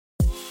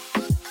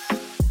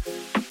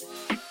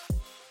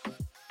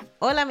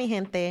Hola mi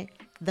gente!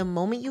 The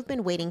moment you've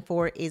been waiting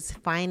for is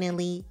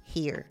finally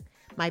here.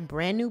 My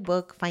brand new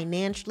book,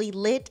 Financially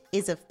Lit,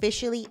 is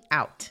officially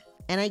out.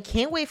 And I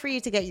can't wait for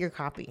you to get your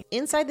copy.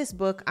 Inside this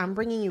book, I'm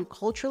bringing you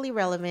culturally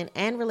relevant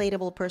and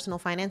relatable personal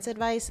finance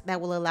advice that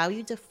will allow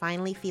you to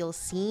finally feel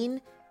seen,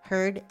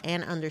 heard,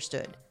 and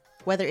understood.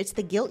 Whether it's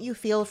the guilt you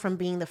feel from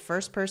being the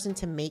first person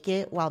to make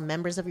it while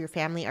members of your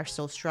family are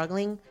still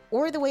struggling,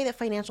 or the way that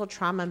financial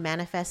trauma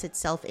manifests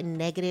itself in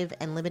negative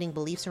and limiting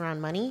beliefs around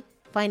money,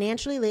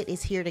 Financially Lit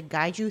is here to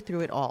guide you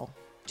through it all.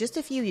 Just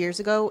a few years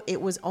ago,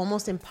 it was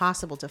almost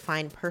impossible to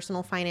find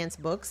personal finance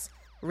books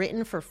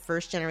written for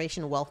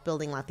first-generation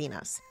wealth-building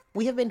Latinas.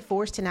 We have been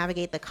forced to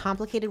navigate the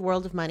complicated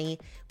world of money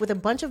with a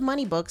bunch of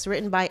money books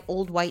written by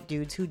old white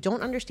dudes who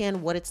don't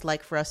understand what it's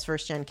like for us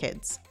first-gen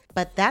kids.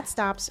 But that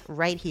stops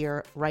right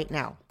here, right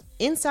now.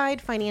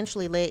 Inside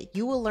Financially Lit,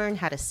 you will learn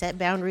how to set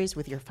boundaries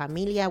with your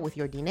familia, with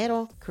your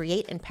dinero,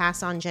 create and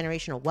pass on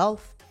generational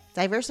wealth,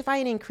 diversify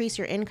and increase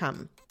your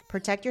income,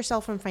 protect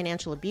yourself from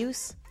financial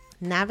abuse,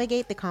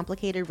 navigate the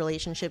complicated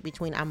relationship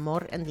between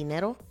amor and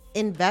dinero,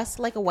 invest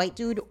like a white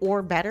dude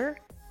or better,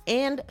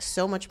 and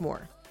so much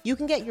more. You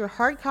can get your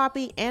hard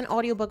copy and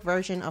audiobook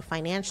version of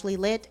Financially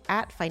Lit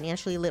at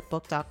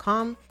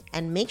financiallylitbook.com,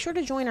 and make sure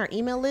to join our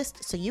email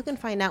list so you can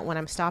find out when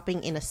I'm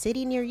stopping in a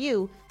city near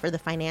you for the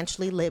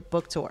Financially Lit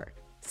book tour.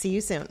 See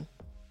you soon.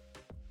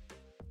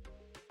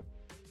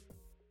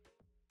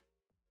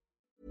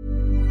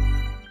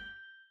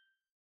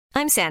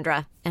 I'm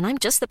Sandra, and I'm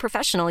just the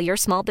professional your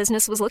small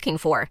business was looking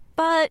for.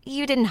 But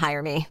you didn't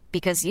hire me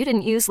because you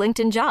didn't use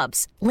LinkedIn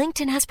Jobs.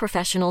 LinkedIn has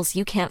professionals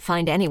you can't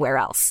find anywhere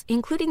else,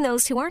 including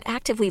those who aren't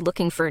actively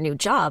looking for a new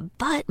job,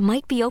 but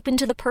might be open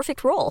to the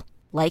perfect role,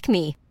 like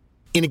me.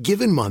 In a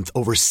given month,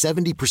 over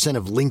 70%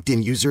 of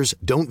LinkedIn users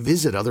don't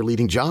visit other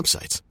leading job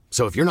sites.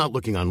 So if you're not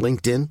looking on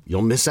LinkedIn,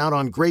 you'll miss out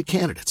on great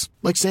candidates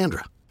like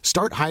Sandra.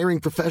 Start hiring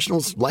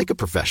professionals like a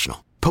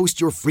professional. Post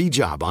your free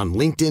job on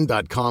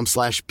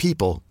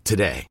linkedin.com/people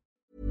today.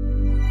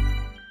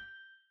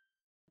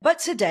 But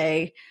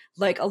today,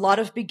 like a lot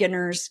of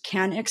beginners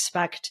can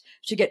expect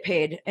to get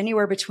paid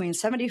anywhere between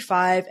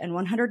 $75 and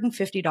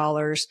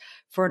 $150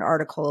 for an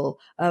article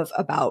of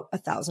about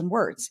 1,000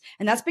 words.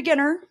 And that's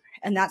beginner.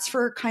 And that's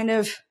for kind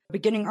of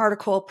beginning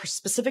article,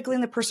 specifically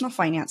in the personal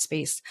finance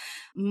space.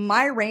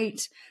 My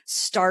rate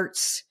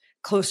starts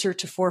closer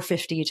to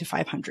 $450 to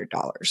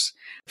 $500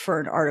 for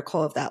an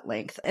article of that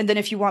length. And then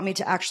if you want me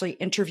to actually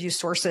interview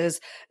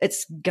sources,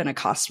 it's going to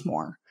cost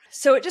more.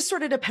 So it just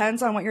sort of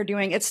depends on what you're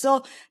doing. It's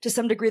still to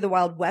some degree the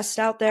Wild West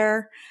out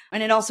there.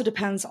 And it also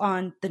depends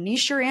on the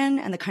niche you're in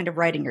and the kind of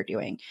writing you're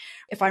doing.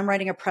 If I'm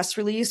writing a press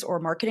release or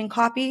marketing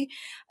copy,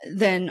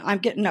 then I'm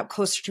getting up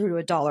closer to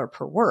 $1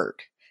 per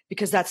word,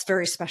 because that's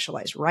very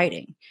specialized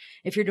writing.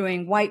 If you're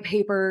doing white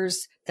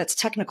papers, that's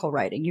technical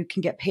writing, you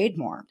can get paid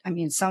more. I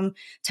mean, some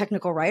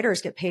technical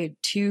writers get paid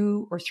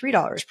 $2 or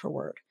 $3 per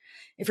word.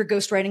 If you're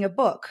ghostwriting a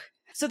book.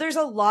 So there's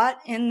a lot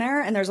in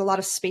there and there's a lot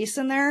of space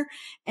in there.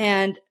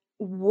 And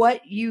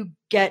what you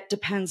get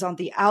depends on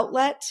the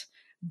outlet,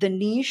 the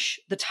niche,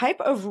 the type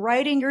of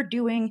writing you're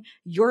doing,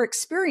 your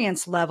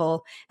experience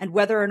level, and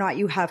whether or not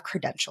you have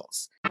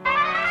credentials.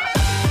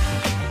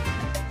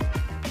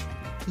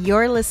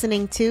 You're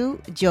listening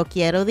to Yo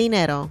Quiero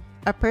Dinero,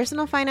 a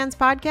personal finance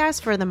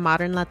podcast for the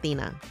modern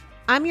Latina.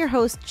 I'm your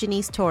host,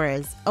 Janice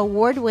Torres,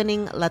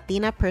 award-winning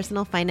Latina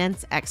personal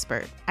finance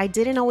expert. I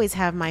didn't always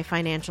have my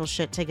financial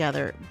shit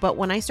together, but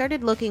when I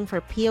started looking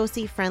for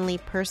POC-friendly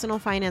personal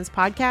finance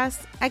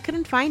podcasts, I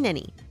couldn't find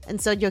any.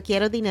 And so Yo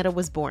Quiero Dinero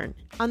was born.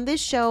 On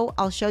this show,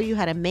 I'll show you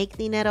how to make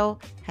dinero,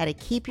 how to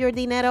keep your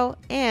dinero,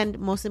 and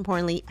most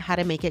importantly, how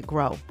to make it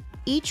grow.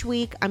 Each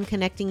week, I'm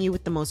connecting you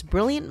with the most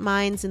brilliant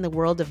minds in the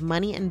world of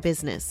money and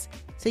business,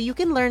 so you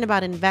can learn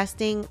about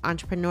investing,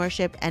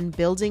 entrepreneurship, and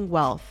building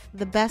wealth.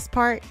 The best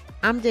part,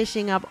 I'm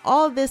dishing up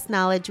all this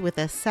knowledge with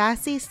a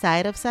sassy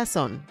side of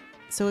sazon.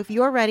 So if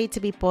you're ready to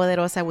be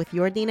poderosa with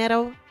your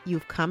dinero,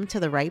 you've come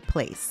to the right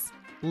place.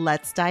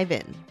 Let's dive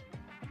in.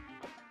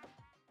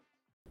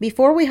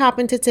 Before we hop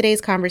into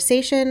today's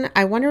conversation,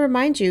 I want to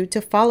remind you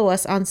to follow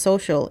us on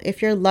social.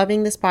 If you're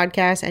loving this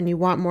podcast and you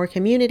want more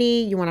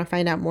community, you want to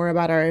find out more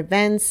about our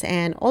events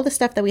and all the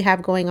stuff that we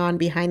have going on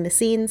behind the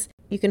scenes,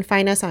 you can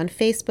find us on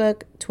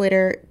Facebook,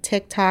 Twitter,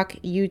 TikTok,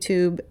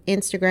 YouTube,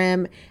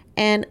 Instagram,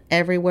 and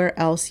everywhere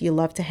else you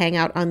love to hang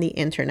out on the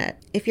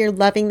internet. If you're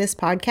loving this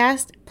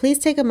podcast, please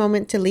take a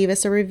moment to leave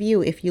us a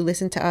review if you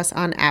listen to us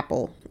on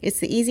Apple. It's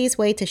the easiest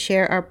way to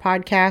share our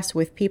podcast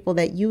with people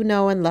that you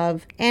know and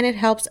love, and it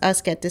helps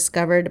us get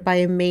discovered by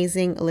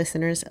amazing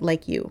listeners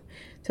like you.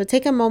 So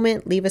take a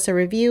moment, leave us a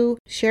review,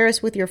 share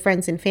us with your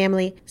friends and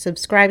family,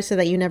 subscribe so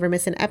that you never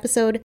miss an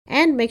episode,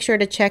 and make sure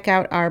to check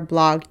out our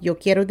blog,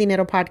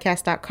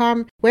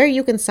 yoquierodineropodcast.com, where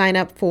you can sign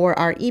up for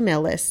our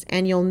email list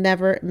and you'll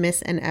never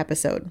miss an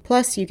episode.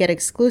 Plus, you get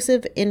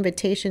exclusive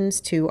invitations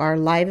to our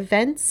live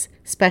events,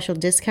 special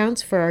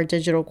discounts for our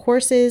digital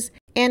courses,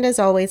 and as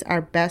always,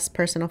 our best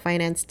personal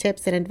finance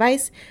tips and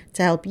advice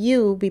to help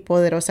you be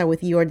poderosa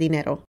with your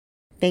dinero.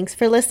 Thanks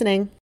for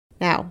listening.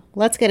 Now,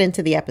 let's get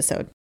into the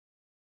episode.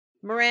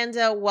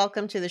 Miranda,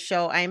 welcome to the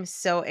show. I'm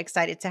so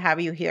excited to have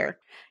you here.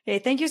 Hey,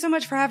 thank you so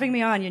much for having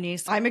me on,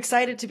 Eunice. I'm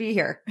excited to be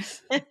here.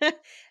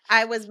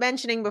 I was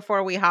mentioning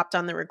before we hopped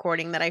on the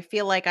recording that I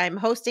feel like I'm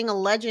hosting a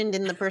legend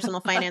in the personal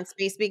finance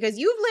space because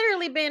you've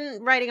literally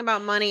been writing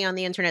about money on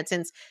the internet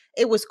since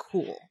it was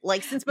cool.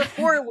 Like since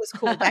before it was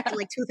cool, back in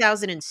like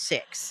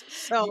 2006.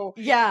 So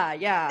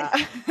Yeah.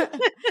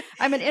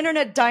 I'm an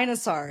internet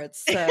dinosaur.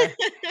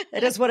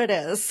 It is what it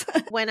is.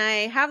 when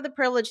I have the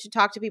privilege to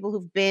talk to people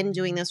who've been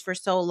doing this for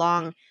so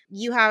long,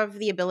 you have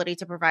the ability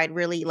to provide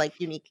really like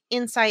unique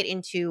insight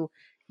into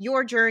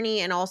your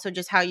journey and also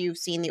just how you've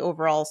seen the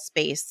overall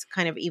space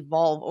kind of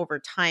evolve over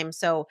time.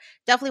 So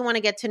definitely want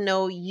to get to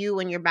know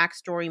you and your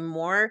backstory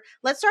more.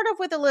 Let's start off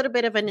with a little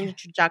bit of an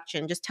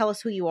introduction. Just tell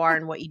us who you are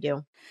and what you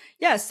do.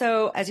 Yeah.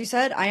 So as you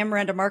said, I am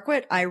Miranda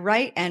Marquit. I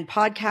write and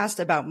podcast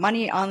about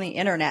money on the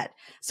internet.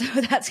 So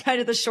that's kind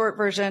of the short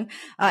version.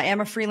 I am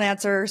a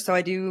freelancer. So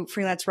I do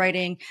freelance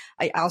writing.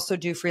 I also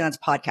do freelance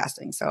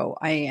podcasting. So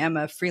I am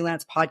a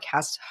freelance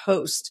podcast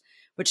host,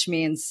 which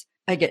means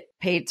I get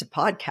paid to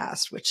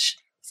podcast, which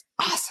is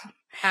awesome.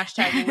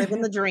 Hashtag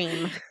living the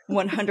dream.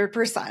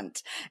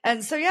 100%.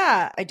 And so,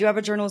 yeah, I do have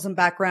a journalism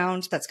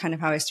background. That's kind of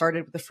how I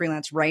started with the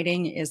freelance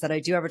writing, is that I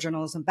do have a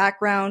journalism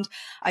background.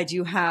 I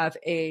do have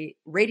a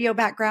radio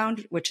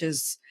background, which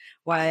is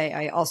why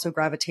I also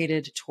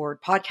gravitated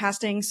toward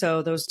podcasting.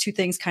 So those two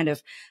things kind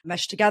of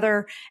meshed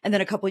together. And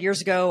then a couple of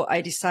years ago,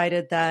 I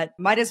decided that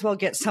might as well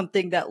get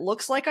something that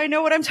looks like I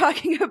know what I'm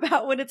talking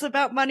about when it's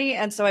about money.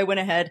 And so I went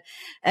ahead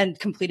and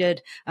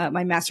completed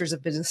my master's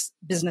of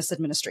business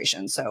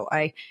administration. So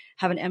I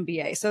have an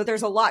MBA. So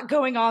there's a lot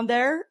going on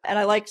there. And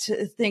I like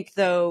to think,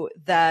 though,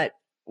 that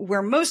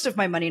where most of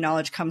my money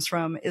knowledge comes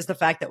from is the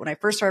fact that when I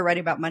first started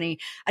writing about money,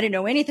 I didn't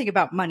know anything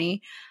about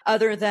money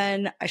other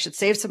than I should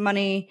save some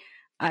money.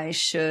 I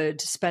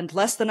should spend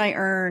less than I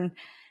earn.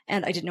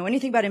 And I didn't know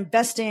anything about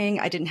investing.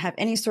 I didn't have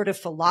any sort of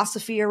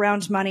philosophy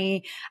around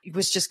money. It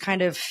was just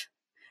kind of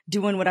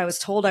doing what I was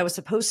told I was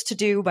supposed to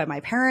do by my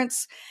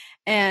parents.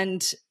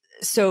 And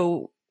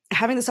so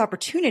having this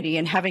opportunity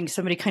and having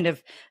somebody kind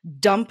of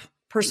dump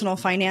personal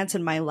finance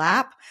in my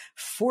lap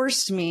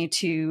forced me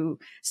to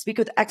speak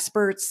with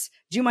experts,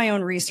 do my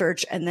own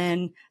research, and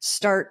then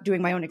start doing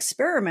my own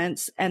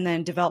experiments and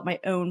then develop my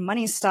own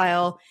money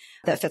style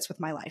that fits with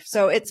my life.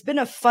 So it's been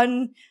a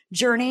fun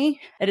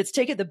journey and it's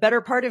taken the better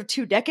part of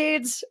 2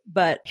 decades,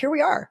 but here we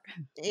are.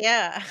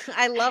 Yeah,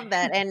 I love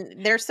that.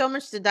 And there's so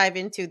much to dive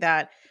into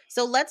that.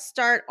 So let's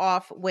start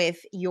off with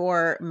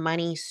your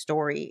money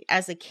story.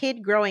 As a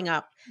kid growing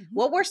up,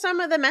 what were some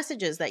of the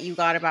messages that you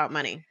got about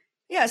money?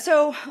 Yeah.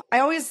 So I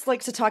always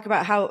like to talk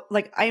about how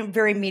I am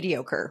very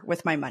mediocre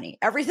with my money.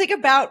 Everything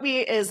about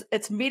me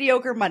it's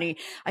mediocre money.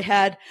 I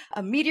had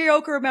a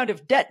mediocre amount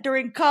of debt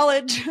during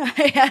college.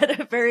 I had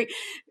a very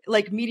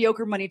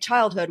mediocre money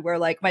childhood where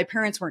my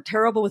parents weren't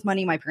terrible with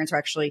money. My parents were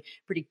actually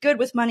pretty good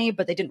with money,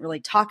 but they didn't really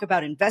talk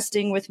about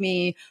investing with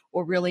me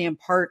or really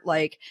impart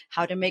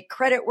how to make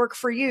credit work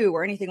for you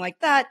or anything like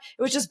that.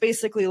 It was just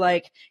basically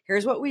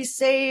here's what we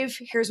save.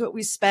 Here's what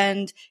we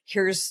spend.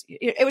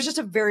 It was just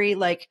a very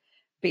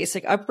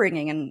basic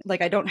upbringing. And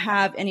I don't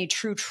have any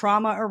true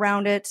trauma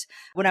around it.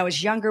 When I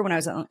was younger, when I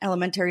was in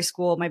elementary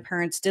school, my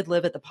parents did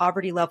live at the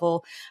poverty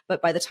level.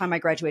 But by the time I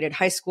graduated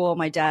high school,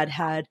 my dad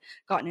had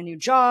gotten a new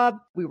job.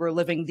 We were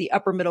living the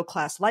upper middle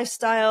class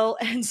lifestyle.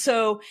 And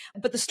so,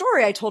 but the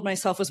story I told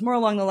myself was more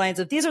along the lines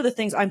of these are the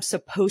things I'm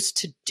supposed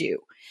to do.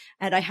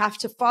 And I have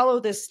to follow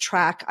this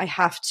track.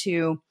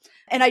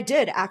 And I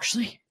did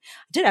actually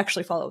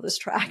follow this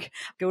track,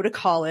 go to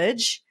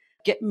college,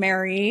 get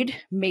married,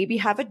 maybe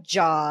have a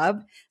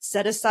job,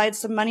 set aside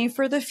some money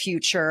for the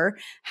future,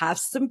 have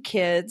some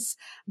kids,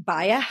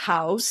 buy a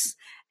house,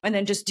 and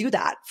then just do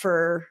that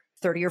for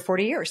 30 or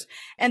 40 years.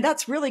 And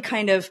that's really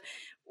kind of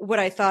what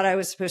I thought I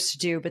was supposed to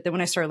do. But then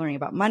when I started learning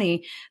about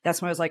money,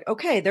 that's when I was like,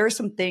 okay, there are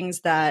some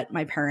things that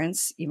my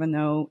parents, even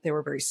though they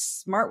were very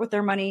smart with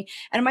their money,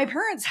 and my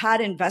parents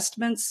had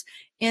investments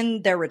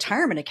in their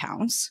retirement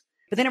accounts,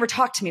 but they never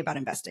talked to me about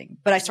investing.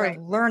 But I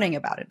started learning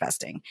about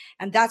investing.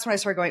 And that's when I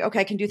started going, okay,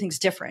 I can do things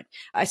different.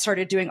 I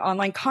started doing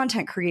online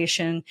content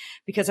creation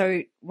because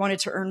I wanted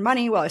to earn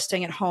money while I was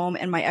staying at home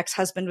and my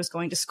ex-husband was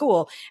going to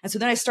school. And so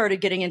then I started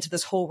getting into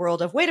this whole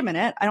world of, wait a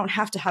minute, I don't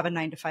have to have a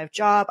 9-to-5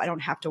 job. I don't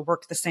have to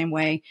work the same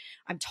way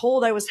I'm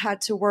told I had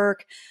to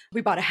work.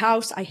 We bought a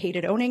house. I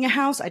hated owning a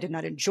house. I did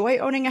not enjoy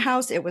owning a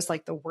house. It was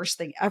the worst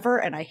thing ever.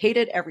 And I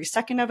hated every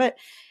second of it.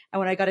 And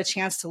when I got a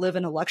chance to live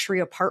in a luxury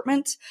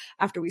apartment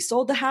after we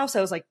sold the house,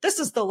 I was like, this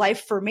is the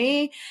life for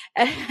me.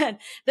 And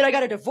then I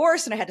got a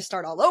divorce and I had to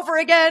start all over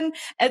again.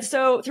 And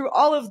so through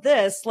all of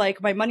this,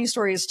 my money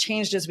story has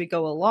changed as we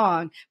go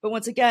along. But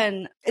once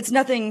again, it's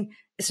nothing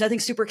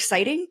super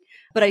exciting.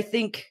 But I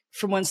think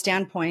from one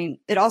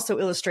standpoint, it also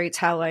illustrates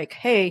how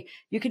hey,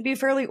 you can be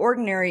fairly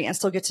ordinary and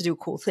still get to do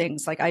cool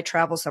things. I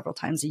travel several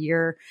times a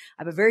year.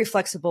 I have a very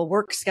flexible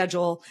work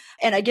schedule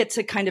and I get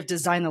to kind of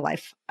design the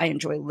life I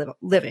enjoy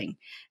living.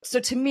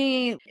 So to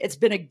me, it's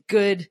been a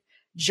good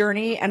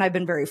journey and I've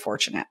been very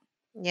fortunate.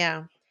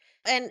 Yeah.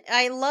 And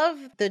I love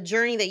the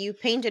journey that you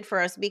painted for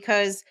us,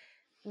 because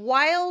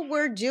while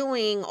we're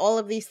doing all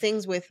of these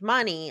things with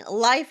money,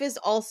 life is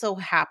also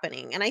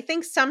happening. And I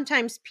think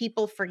sometimes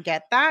people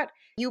forget that.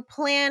 You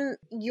plan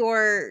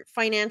your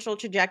financial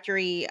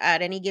trajectory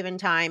at any given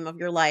time of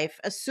your life,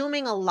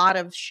 assuming a lot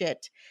of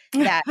shit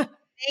that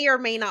may or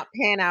may not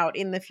pan out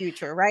in the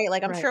future, right?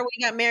 Like, I'm Right. sure when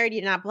you got married,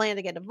 you did not plan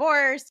to get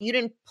divorced. You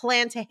didn't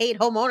plan to hate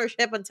home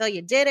ownership until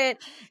you did it.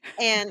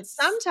 And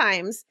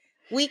sometimes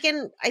we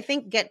can, I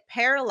think, get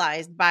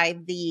paralyzed by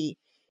the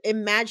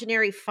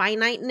imaginary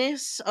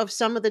finiteness of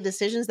some of the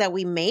decisions that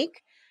we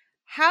make.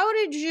 How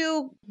did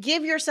you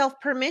give yourself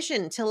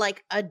permission to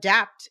like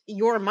adapt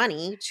your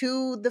money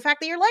to the fact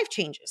that your life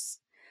changes?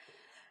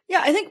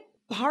 Yeah, I think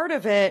part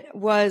of it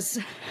was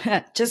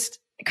just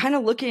kind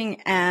of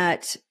looking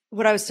at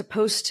what I was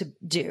supposed to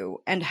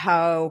do and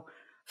how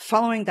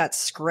following that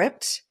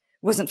script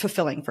wasn't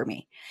fulfilling for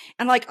me.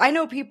 And like, I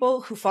know people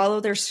who follow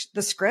the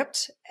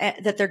script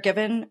that they're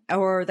given,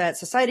 or that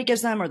society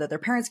gives them, or that their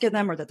parents give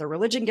them, or that their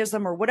religion gives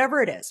them, or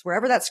whatever it is,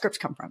 wherever that script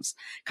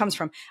comes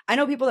from. I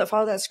know people that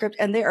follow that script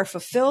and they are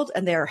fulfilled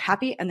and they are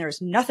happy, and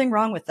there's nothing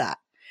wrong with that.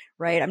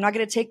 Right. I'm not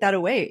going to take that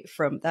away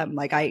from them.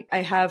 Like I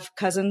have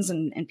cousins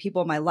and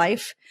people in my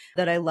life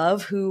that I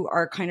love who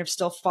are kind of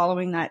still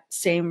following that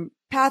same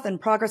path and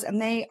progress, and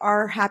they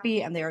are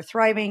happy and they are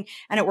thriving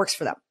and it works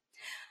for them.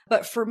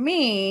 But for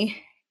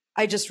me,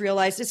 I just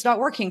realized it's not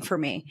working for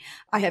me.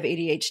 I have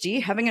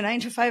ADHD. Having a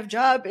 9-to-5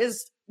 job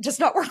does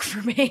not work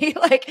for me.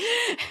 Like,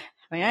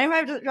 my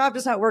 9-to-5 job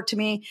does not work to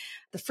me.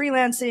 The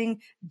freelancing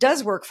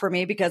does work for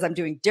me because I'm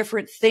doing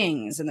different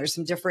things and there's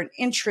some different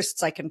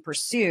interests I can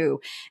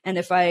pursue. And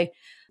if I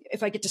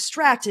get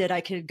distracted,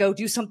 I could go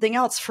do something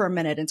else for a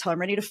minute until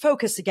I'm ready to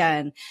focus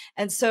again.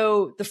 And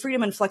so the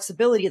freedom and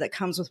flexibility that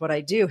comes with what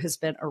I do has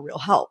been a real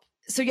help.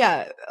 So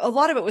yeah, a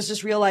lot of it was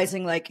just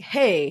realizing like,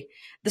 hey,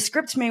 the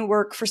script may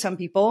work for some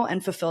people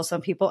and fulfill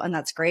some people, and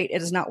that's great.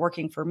 It is not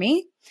working for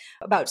me.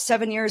 About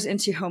 7 years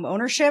into home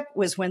ownership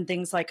was when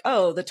things like,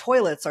 oh, the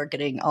toilets are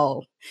getting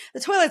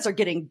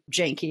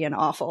janky and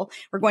awful.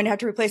 We're going to have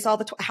to replace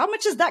all how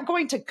much is that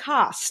going to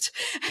cost?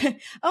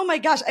 Oh my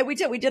gosh. We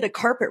did a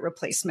carpet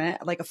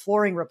replacement, like a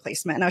flooring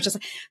replacement. And I was just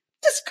like,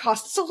 this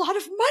costs a lot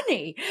of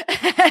money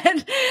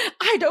and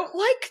I don't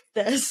like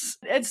this.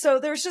 And so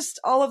there's just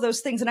all of those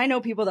things. And I know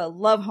people that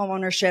love home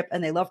ownership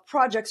and they love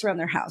projects around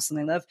their house and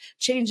they love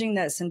changing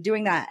this and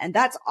doing that. And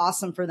that's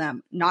awesome for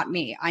them. Not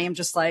me. I am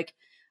just like,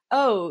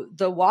 oh,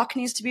 the walk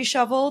needs to be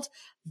shoveled.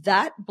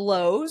 That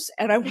blows.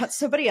 And I want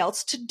somebody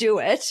else to do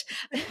it.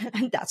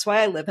 And that's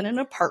why I live in an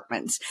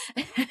apartment.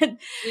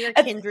 We are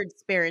kindred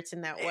spirits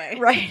in that way.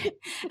 Right.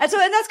 And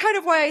that's kind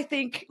of why I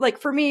think, like,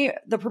 for me,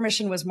 the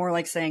permission was more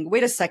like saying,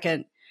 wait a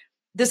second,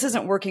 this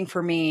isn't working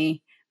for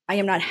me. I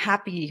am not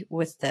happy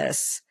with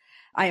this.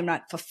 I am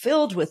not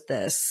fulfilled with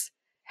this.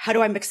 How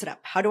do I mix it up?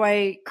 How do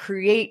I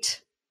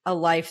create a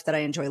life that I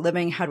enjoy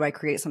living? How do I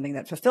create something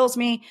that fulfills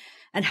me?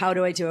 And how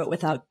do I do it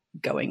without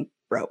going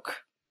broke?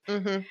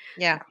 Mm-hmm.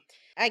 Yeah.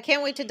 I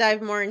can't wait to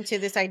dive more into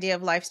this idea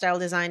of lifestyle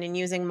design and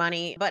using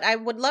money, but I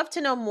would love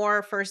to know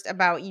more first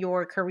about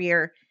your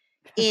career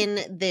in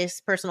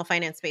this personal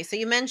finance space. So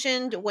you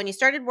mentioned when you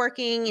started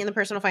working in the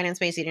personal finance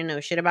space, you didn't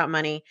know shit about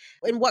money.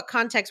 In what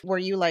context were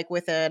you like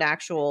with an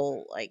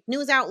actual like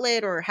news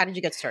outlet, or how did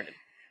you get started?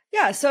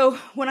 Yeah. So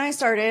when I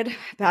started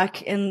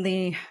back in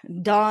the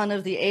dawn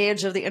of the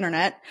age of the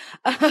internet,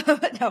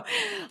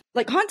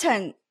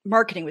 content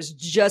marketing was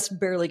just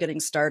barely getting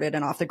started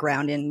and off the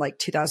ground in like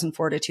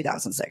 2004 to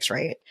 2006,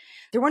 right?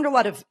 There weren't a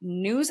lot of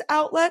news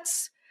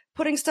outlets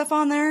putting stuff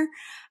on there,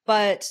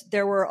 but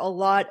there were a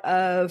lot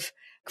of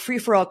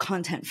free-for-all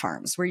content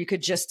farms where you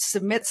could just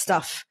submit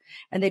stuff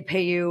and they'd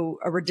pay you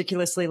a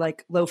ridiculously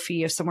like low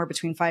fee of somewhere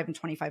between $5 and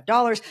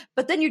 $25,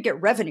 but then you'd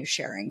get revenue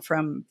sharing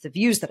from the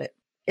views that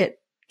it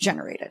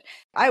generated.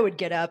 I would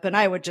get up and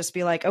I would just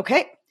be like,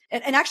 okay.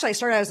 And actually I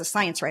started out as a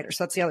science writer.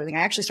 So that's the other thing. I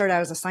actually started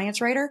out as a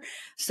science writer.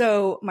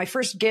 So my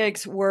first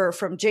gigs were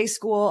from J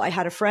School. I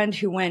had a friend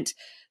who went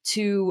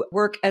to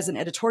work as an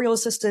editorial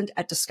assistant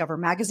at Discover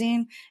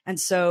Magazine. And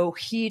so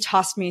he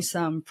tossed me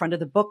some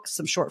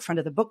short front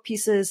of the book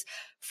pieces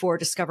for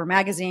Discover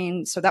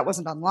Magazine. So that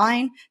wasn't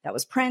online, that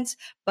was print,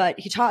 but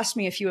he tossed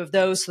me a few of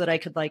those so that I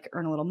could like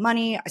earn a little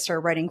money. I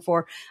started writing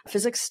for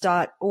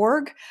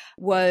physics.org,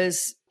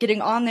 was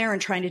getting on there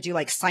and trying to do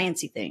like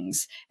sciencey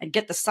things and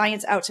get the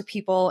science out to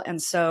people.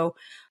 And so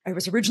I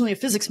was originally a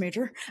physics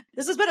major.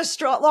 This has been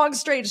a long,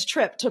 strange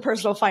trip to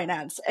personal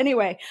finance.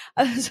 Anyway,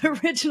 I was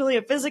originally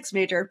a physics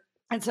major.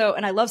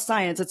 And I love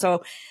science. And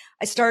so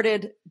I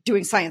started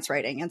doing science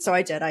writing. And so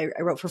I did. I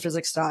wrote for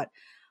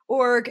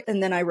physics.org,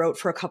 and then I wrote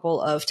for a couple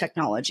of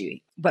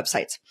technology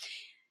websites.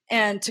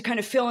 And to kind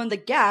of fill in the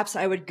gaps,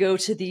 I would go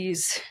to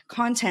these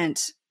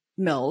content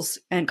mills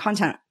and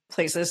content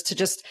places to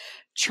just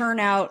churn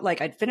out,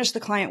 like I'd finish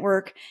the client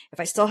work. If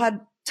I still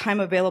had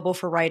time available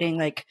for writing,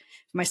 like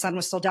if my son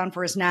was still down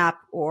for his nap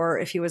or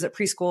if he was at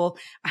preschool,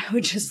 I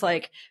would just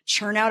like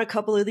churn out a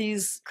couple of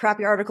these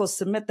crappy articles,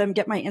 submit them,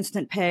 get my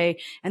instant pay,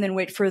 and then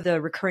wait for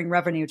the recurring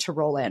revenue to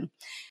roll in.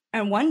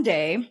 And one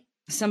day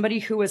somebody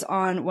who was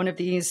on one of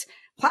these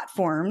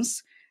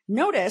platforms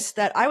noticed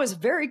that I was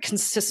very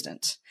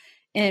consistent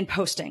in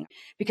posting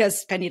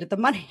because I needed the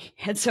money.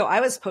 And so I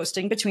was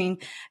posting between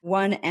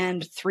 1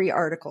 and 3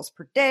 articles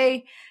per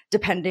day,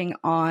 depending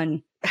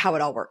on how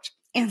it all worked.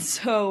 And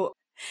so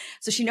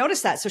she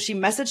noticed that. So she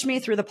messaged me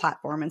through the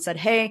platform and said,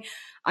 hey,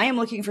 I am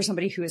looking for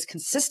somebody who is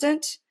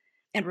consistent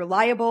and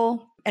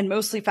reliable and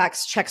mostly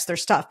facts checks their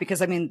stuff.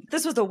 Because I mean,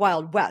 this was the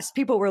Wild West.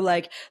 People were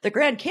like, the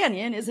Grand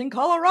Canyon is in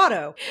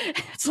Colorado.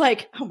 It's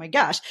like, oh my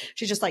gosh.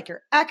 She's just like,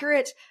 you're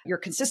accurate. You're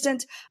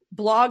consistent.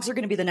 Blogs are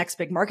going to be the next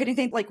big marketing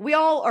thing. Like we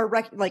all are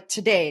like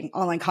today in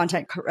online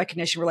content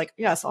recognition. We're like,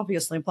 yes,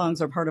 obviously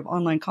blogs are part of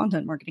online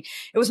content marketing.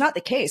 It was not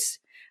the case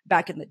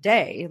back in the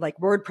day. Like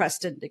WordPress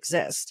didn't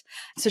exist.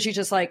 So she's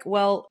just like,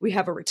 well, we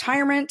have a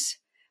retirement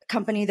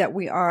company that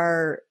we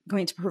are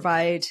going to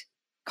provide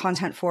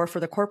content for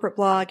the corporate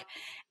blog.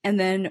 And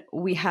then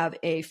we have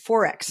a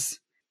Forex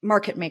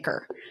market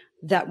maker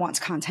that wants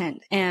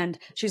content. And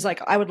she's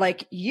like, I would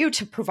like you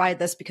to provide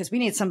this because we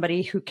need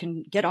somebody who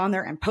can get on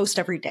there and post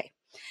every day.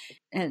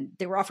 And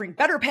they were offering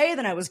better pay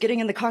than I was getting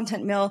in the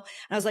content mill.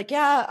 And I was like,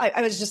 yeah,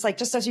 I was just like,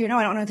 just as you know,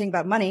 I don't know anything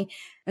about money.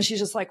 And she's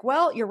just like,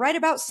 well, you're right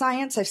about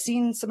science. I've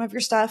seen some of your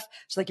stuff.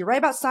 She's like, you're right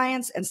about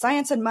science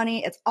and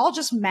money. It's all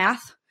just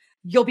math.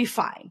 You'll be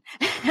fine.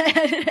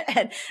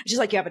 And she's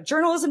like, you have a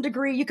journalism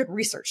degree. You could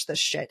research this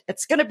shit.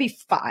 It's going to be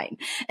fine.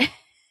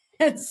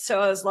 And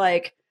so I was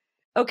like,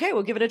 okay,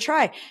 we'll give it a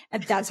try.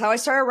 And that's how I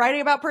started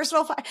writing about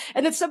personal finance.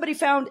 And then somebody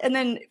found, and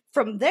then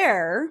from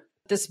there,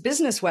 this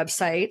business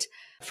website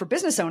for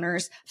business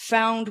owners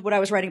found what I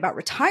was writing about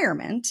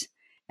retirement.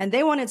 And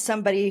they wanted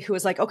somebody who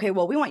was like, okay,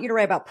 well, we want you to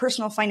write about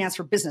personal finance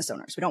for business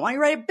owners. We don't want you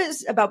to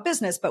write about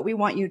business, but we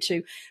want you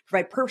to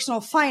provide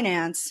personal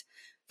finance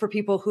for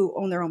people who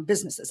own their own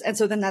businesses. And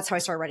so then that's how I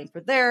started writing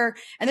for there.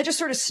 And it just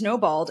sort of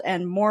snowballed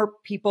and more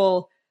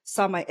people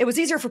saw it was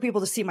easier for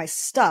people to see my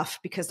stuff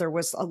because there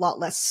was a lot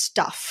less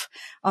stuff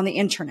on the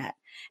internet.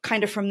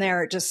 Kind of from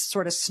there, it just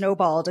sort of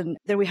snowballed. And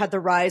then we had the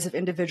rise of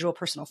individual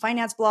personal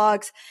finance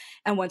blogs.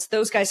 And once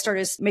those guys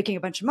started making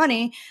a bunch of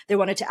money, they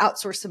wanted to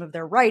outsource some of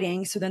their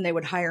writing. So then they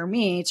would hire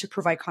me to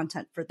provide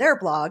content for their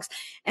blogs.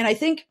 And I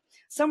think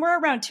somewhere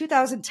around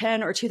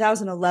 2010 or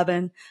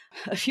 2011,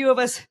 a few of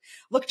us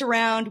looked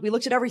around. We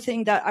looked at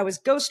everything that I was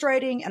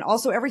ghostwriting and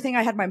also everything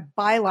I had my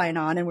byline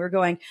on. And we were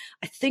going,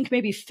 I think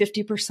maybe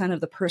 50% of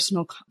the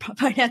personal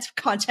finance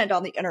content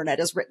on the internet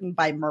is written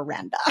by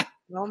Miranda.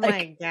 Oh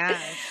my gosh.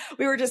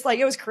 We were just like,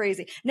 it was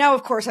crazy. Now,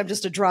 of course, I'm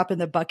just a drop in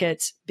the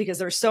bucket because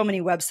there's so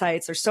many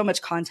websites. There's so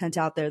much content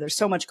out there. There's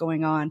so much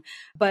going on,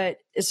 but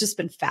it's just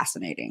been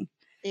fascinating.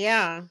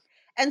 Yeah.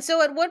 And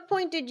so at what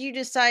point did you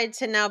decide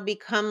to now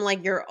become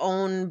like your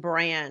own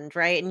brand,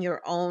 right? And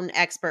your own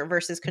expert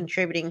versus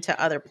contributing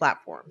to other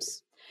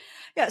platforms?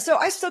 Yeah, so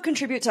I still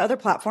contribute to other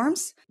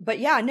platforms, but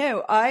yeah,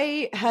 no,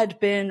 I had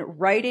been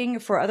writing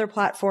for other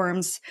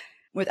platforms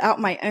without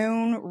my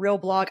own real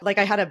blog. Like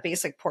I had a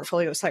basic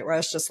portfolio site where I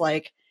was just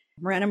like,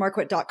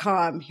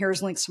 MirandaMarquit.com,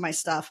 here's links to my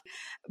stuff.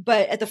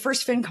 But at the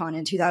first FinCon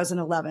in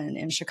 2011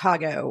 in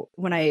Chicago,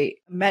 when I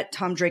met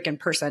Tom Drake in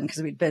person,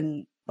 because we'd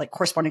been like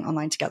corresponding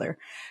online together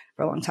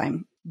for a long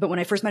time. But when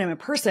I first met him in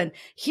person,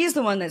 he's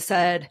the one that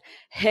said,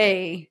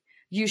 hey,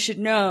 you should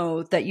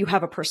know that you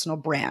have a personal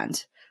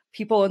brand.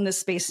 People in this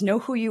space know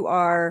who you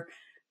are.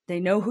 They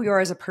know who you are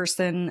as a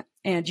person,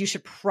 and you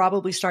should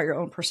probably start your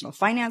own personal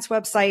finance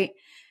website.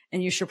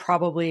 And you should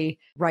probably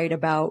write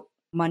about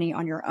money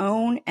on your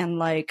own and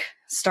like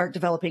start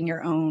developing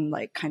your own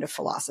like kind of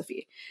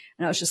philosophy.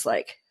 And I was just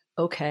like,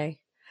 okay.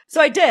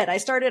 So I did. I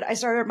started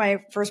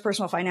my first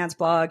personal finance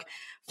blog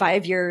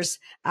 5 years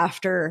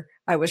after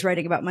I was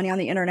writing about money on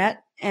the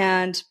internet.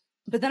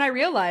 But then I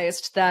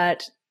realized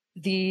that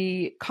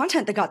the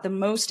content that got the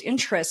most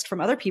interest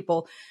from other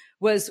people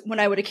was when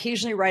I would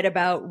occasionally write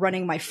about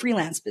running my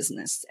freelance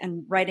business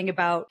and writing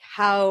about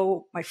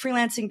how my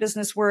freelancing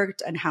business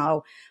worked and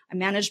how I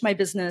managed my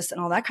business and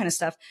all that kind of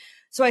stuff.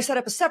 So I set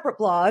up a separate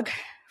blog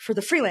for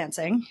the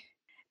freelancing.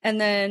 And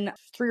then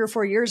 3 or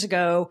 4 years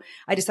ago,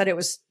 I decided it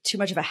was too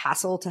much of a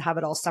hassle to have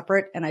it all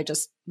separate. And I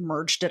just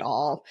merged it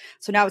all.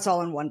 So now it's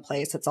all in one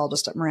place. It's all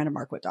just at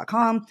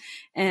MirandaMarquit.com.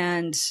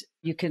 And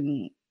you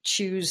can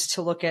choose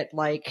to look at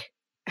like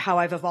how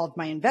I've evolved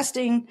my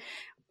investing,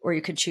 or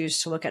you could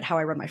choose to look at how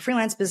I run my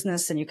freelance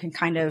business, and you can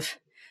kind of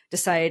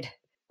decide,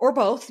 or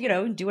both,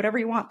 do whatever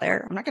you want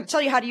there. I'm not going to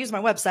tell you how to use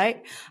my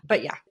website,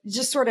 but yeah, it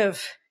just sort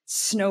of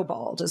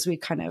snowballed as we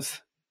kind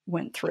of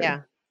went through.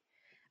 Yeah.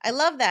 I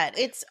love that.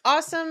 It's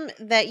awesome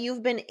that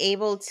you've been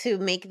able to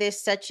make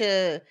this such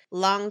a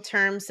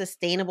long-term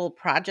sustainable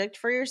project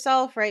for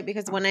yourself, right?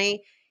 Because when I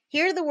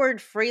hear the word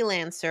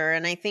freelancer,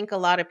 and I think a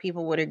lot of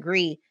people would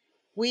agree,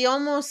 we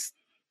almost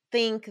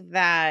think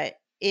that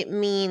it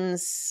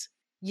means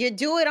you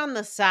do it on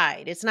the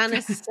side. It's not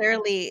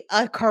necessarily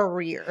a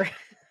career.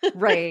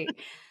 Right.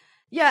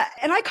 Yeah.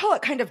 And I call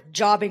it kind of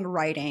jobbing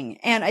writing.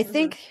 And I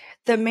think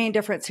the main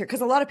difference here,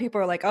 because a lot of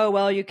people are like, oh,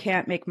 well, you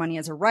can't make money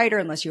as a writer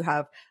unless you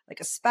have like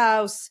a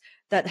spouse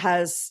that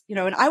has,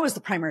 and I was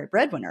the primary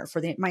breadwinner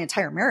for my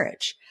entire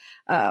marriage.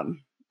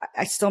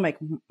 I still make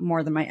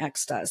more than my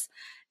ex does.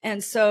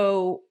 And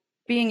so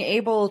being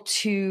able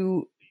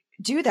to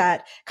do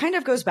that kind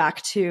of goes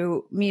back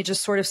to me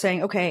just sort of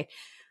saying, okay,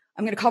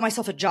 I'm going to call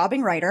myself a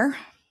jobbing writer.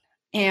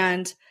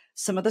 And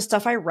some of the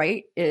stuff I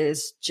write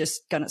is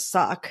just going to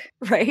suck,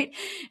 right?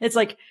 It's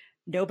like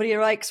nobody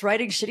likes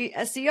writing shitty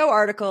SEO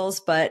articles,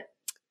 but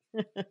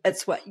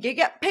it's what you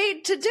get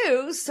paid to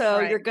do. So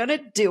Right. You're going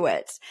to do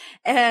it.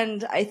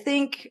 And I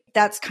think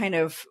that's kind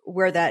of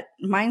where that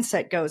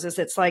mindset goes is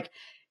it's like,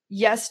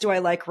 yes, do I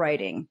like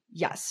writing?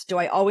 Yes. Do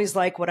I always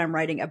like what I'm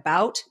writing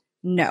about?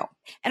 No.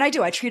 And I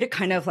do. I treat it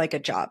kind of like a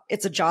job.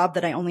 It's a job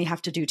that I only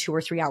have to do 2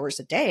 or 3 hours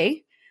a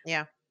day.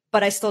 Yeah.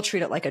 But I still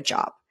treat it like a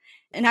job.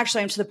 And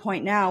actually, I'm to the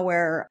point now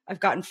where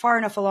I've gotten far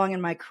enough along in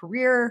my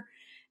career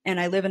and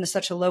I live in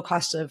such a low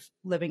cost of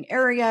living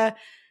area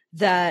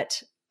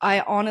that I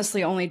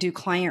honestly only do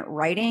client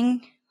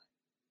writing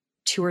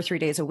 2 or 3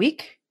 days a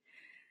week.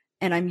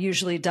 And I'm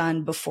usually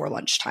done before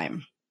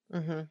lunchtime.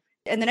 Mm-hmm.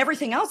 And then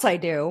everything else I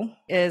do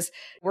is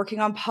working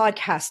on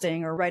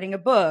podcasting or writing a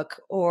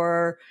book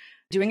or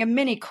doing a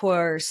mini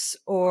course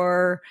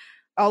or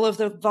all of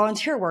the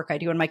volunteer work I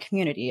do in my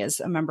community as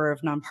a member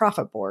of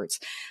nonprofit boards.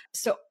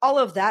 So all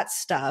of that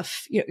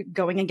stuff,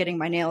 going and getting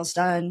my nails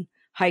done,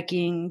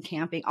 hiking,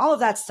 camping, all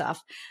of that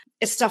stuff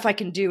is stuff I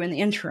can do in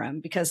the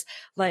interim because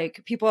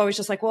like people are always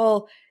just like,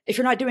 well, if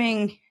you're not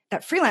doing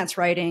that freelance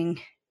writing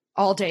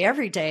all day,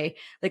 every day,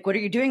 like, what are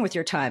you doing with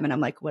your time? And I'm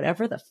like,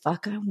 whatever the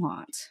fuck I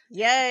want.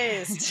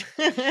 Yes.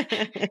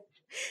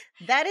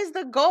 That is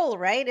the goal,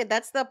 right?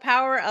 That's the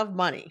power of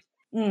money.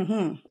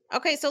 Mm-hmm.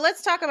 Okay, so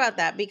let's talk about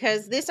that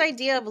because this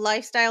idea of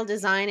lifestyle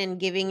design and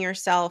giving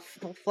yourself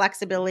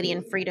flexibility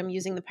and freedom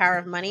using the power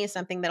of money is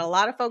something that a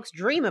lot of folks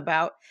dream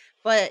about,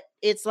 but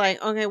it's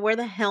like, okay, where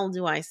the hell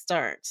do I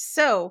start?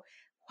 So,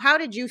 how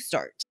did you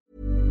start?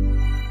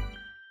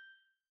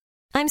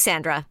 I'm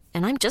Sandra,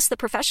 and I'm just the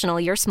professional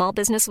your small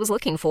business was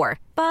looking for.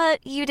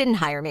 But you didn't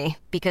hire me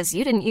because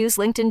you didn't use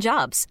LinkedIn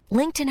Jobs.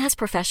 LinkedIn has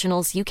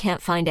professionals you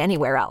can't find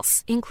anywhere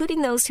else,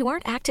 including those who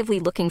aren't actively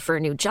looking for a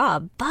new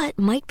job, but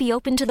might be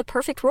open to the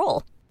perfect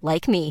role,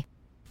 like me.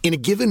 In a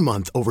given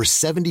month, over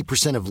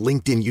 70% of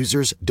LinkedIn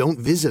users don't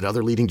visit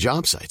other leading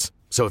job sites.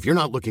 So if you're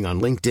not looking on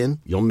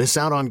LinkedIn, you'll miss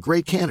out on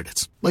great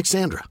candidates like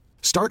Sandra.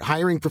 Start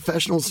hiring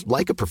professionals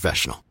like a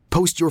professional.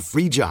 Post your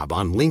free job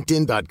on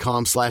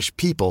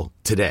linkedin.com/people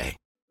today.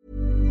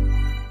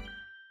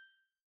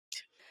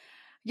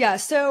 Yeah.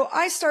 So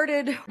I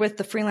started with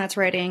the freelance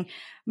writing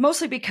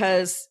mostly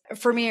because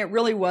for me, it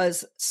really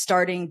was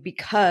starting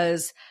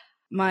because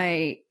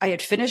I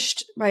had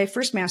finished my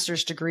first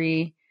master's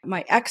degree.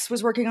 My ex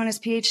was working on his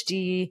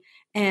PhD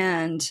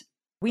and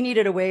we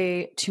needed a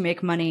way to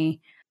make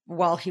money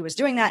while he was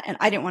doing that. And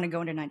I didn't want to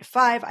go into 9 to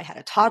 5. I had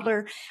a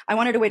toddler. I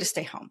wanted a way to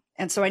stay home.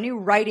 And so I knew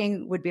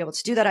writing would be able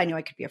to do that. I knew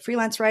I could be a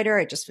freelance writer.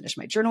 I just finished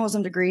my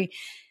journalism degree.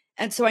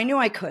 And so I knew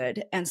I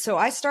could. And so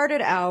I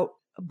started out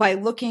by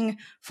looking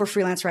for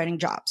freelance writing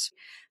jobs.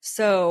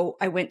 So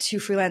I went to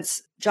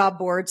freelance job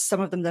boards. Some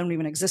of them don't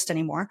even exist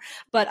anymore,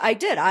 but I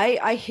did.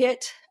 I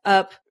hit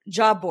up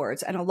job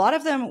boards and a lot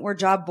of them were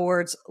job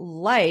boards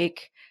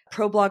like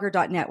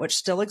problogger.net, which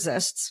still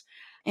exists.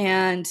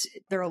 And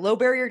they're a low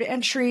barrier to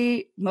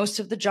entry. Most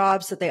of the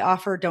jobs that they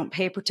offer don't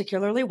pay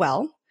particularly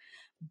well,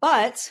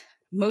 but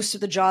most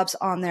of the jobs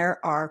on there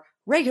are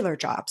regular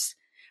jobs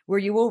where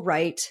you will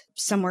write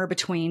somewhere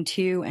between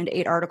 2 and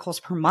 8 articles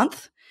per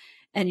month.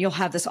 And you'll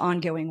have this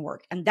ongoing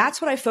work. And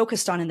that's what I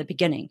focused on in the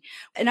beginning.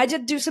 And I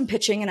did do some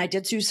pitching and I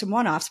did do some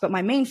one-offs, but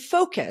my main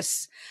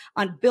focus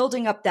on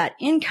building up that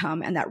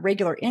income and that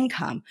regular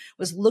income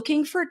was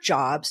looking for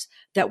jobs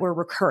that were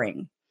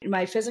recurring.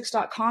 My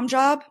physics.com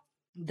job,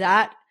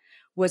 that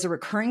was a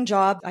recurring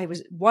job.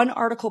 1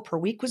 article per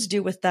week was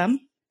due with them.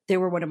 They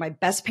were one of my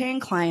best paying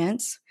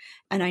clients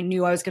and I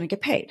knew I was going to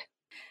get paid.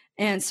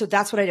 And so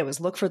that's what I did was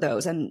look for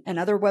those and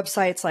other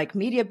websites like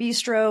Media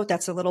Bistro.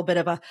 That's a little bit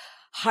of a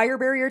higher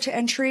barrier to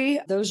entry.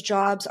 Those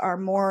jobs are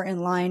more in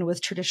line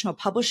with traditional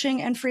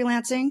publishing and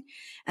freelancing.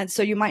 And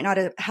so you might not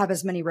have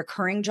as many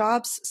recurring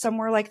jobs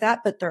somewhere like that,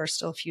 but there are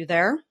still a few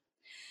there.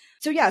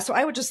 So yeah, so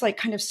I would just like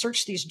kind of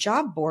search these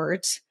job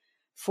boards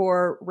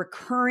for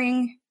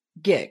recurring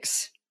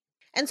gigs.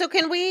 And so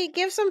can we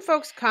give some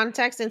folks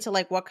context into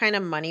like what kind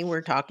of money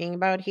we're talking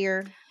about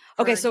here?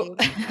 Okay, so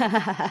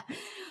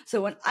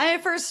so when I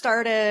first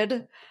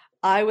started,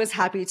 I was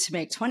happy to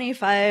make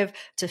 $25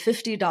 to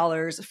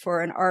 $50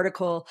 for an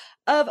article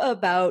of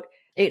about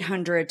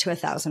 800 to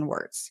 1,000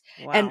 words.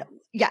 Wow. And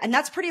yeah, and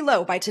that's pretty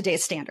low by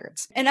today's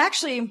standards. And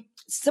actually,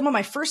 some of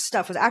my first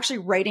stuff was actually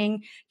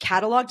writing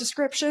catalog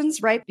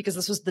descriptions, right? Because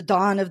this was the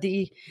dawn of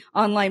the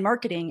online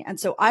marketing. And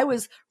so I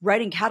was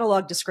writing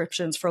catalog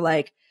descriptions for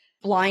like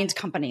blind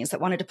companies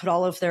that wanted to put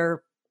all of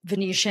their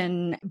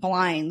Venetian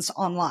blinds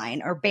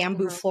online or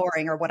bamboo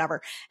flooring or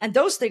whatever. And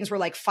those things were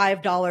like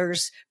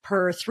 $5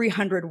 per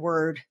 300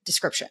 word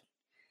description.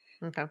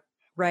 Okay.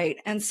 Right.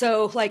 And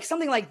so like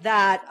something like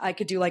that, I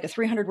could do like a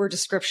 300 word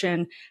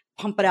description,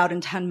 pump it out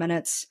in 10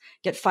 minutes,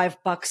 get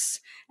 $5.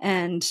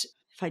 And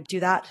if I do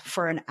that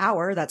for an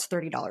hour, that's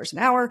 $30 an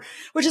hour,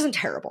 which isn't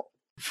terrible.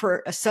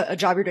 for a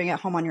job you're doing at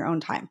home on your own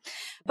time.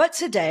 But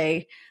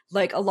today,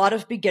 like a lot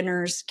of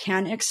beginners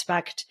can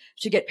expect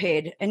to get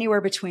paid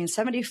anywhere between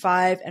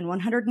 $75 and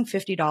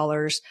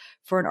 $150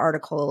 for an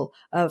article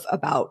of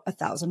about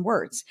 1,000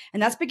 words.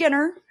 And that's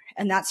beginner.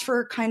 And that's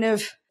for kind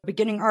of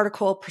beginning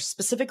article,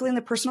 specifically in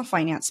the personal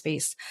finance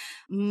space.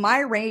 My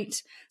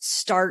rate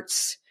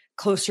starts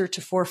closer to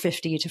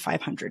 $450 to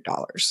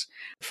 $500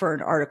 for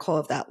an article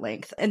of that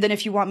length. And then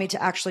if you want me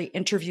to actually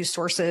interview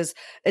sources,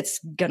 it's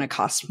going to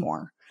cost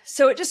more.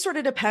 So it just sort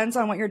of depends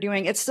on what you're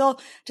doing. It's still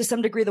to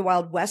some degree the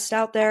Wild West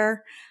out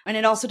there. And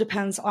it also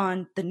depends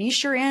on the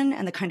niche you're in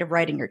and the kind of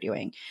writing you're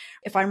doing.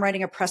 If I'm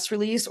writing a press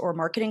release or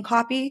marketing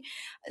copy,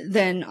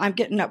 then I'm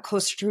getting up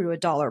closer to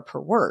 $1 per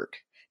word,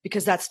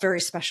 because that's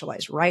very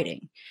specialized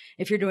writing.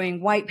 If you're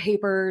doing white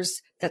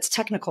papers, that's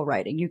technical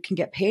writing. You can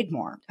get paid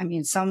more. I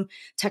mean, some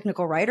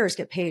technical writers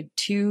get paid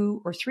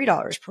 $2 or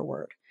 $3 per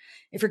word.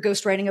 If you're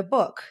ghostwriting a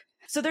book.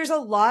 So there's a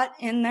lot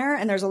in there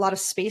and there's a lot of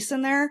space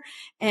in there.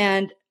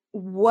 And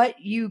what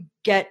you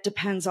get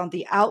depends on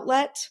the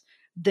outlet,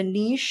 the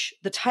niche,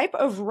 the type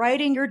of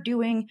writing you're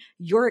doing,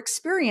 your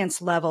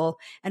experience level,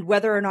 and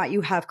whether or not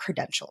you have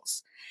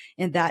credentials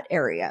in that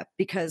area,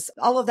 because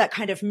all of that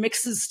kind of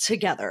mixes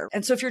together.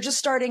 And so if you're just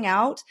starting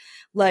out,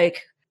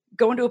 like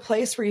go into a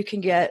place where you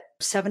can get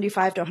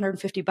 $75 to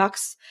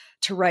 $150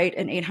 to write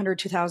an 800,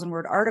 2,000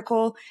 word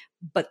article,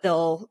 but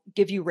they'll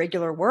give you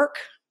regular work.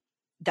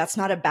 That's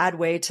not a bad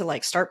way to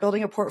like start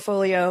building a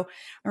portfolio,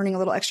 earning a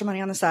little extra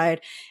money on the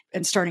side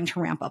and starting to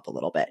ramp up a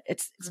little bit.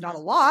 It's not a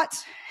lot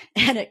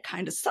and it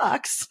kind of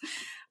sucks,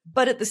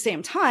 but at the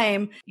same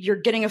time, you're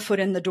getting a foot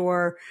in the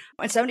door,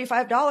 and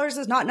 $75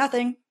 is not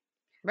nothing.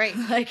 Right.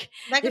 Like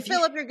that could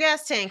fill up your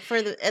gas tank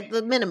at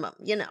the minimum,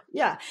 you know?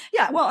 Yeah.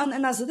 Yeah. Well,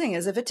 and that's the thing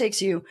is if it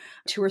takes you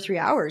 2 or 3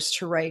 hours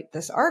to write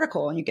this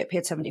article and you get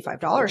paid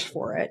 $75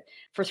 for it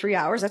for 3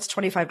 hours, that's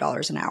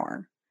 $25 an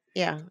hour.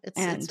 Yeah.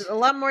 It's a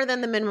lot more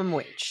than the minimum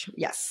wage.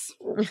 Yes.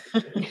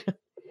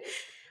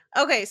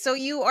 Okay. So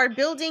you are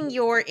building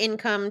your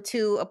income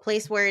to a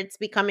place where it's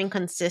becoming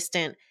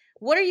consistent.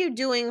 What are you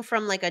doing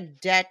from like a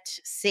debt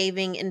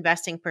saving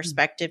investing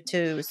perspective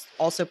to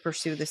also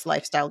pursue this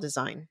lifestyle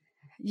design?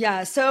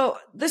 Yeah. So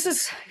this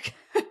is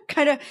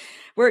kind of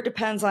where it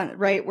depends on,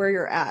 right, where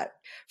you're at.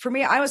 For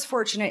me, I was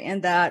fortunate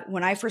in that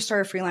when I first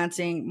started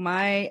freelancing,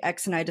 my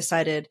ex and I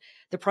decided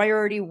the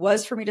priority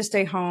was for me to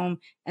stay home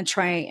and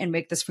try and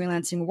make this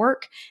freelancing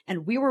work.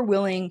 And we were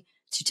willing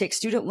to take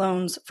student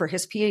loans for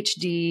his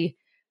PhD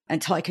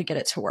until I could get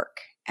it to work.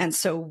 And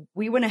so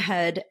we went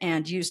ahead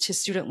and used his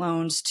student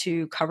loans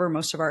to cover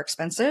most of our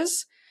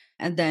expenses.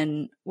 And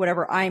then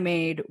whatever I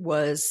made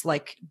was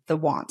like the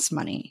wants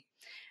money.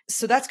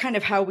 So that's kind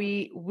of how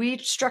we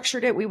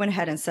structured it. We went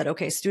ahead and said,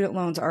 okay, student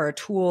loans are a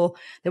tool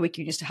that we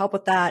can use to help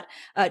with that.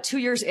 2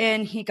 years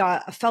in, he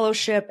got a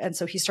fellowship. And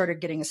so he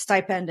started getting a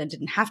stipend and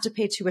didn't have to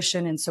pay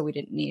tuition. And so we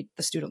didn't need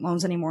the student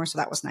loans anymore. So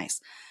that was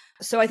nice.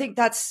 So I think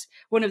that's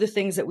one of the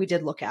things that we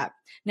did look at.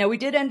 Now, we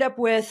did end up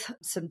with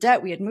some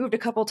debt. We had moved a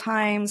couple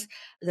times.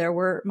 There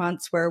were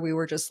months where we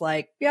were just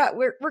like, yeah,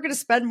 we're going to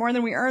spend more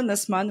than we earn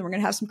this month. And we're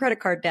going to have some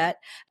credit card debt.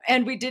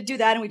 And we did do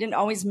that. And we didn't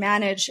always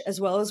manage as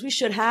well as we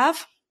should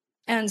have.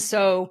 And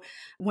so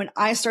when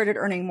I started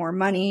earning more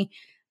money,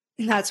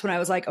 that's when I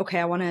was like, okay,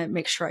 I want to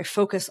make sure I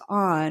focus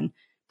on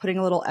putting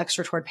a little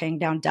extra toward paying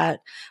down debt.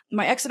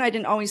 My ex and I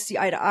didn't always see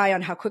eye to eye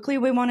on how quickly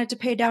we wanted to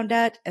pay down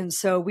debt. And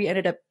so we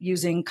ended up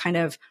using kind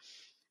of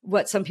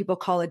what some people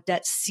call a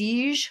debt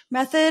siege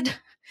method,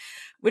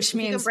 which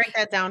means— You can break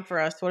that down for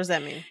us. What does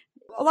that mean?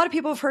 A lot of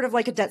people have heard of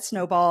like a debt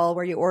snowball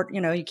where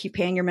you keep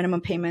paying your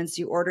minimum payments,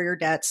 you order your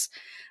debts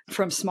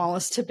from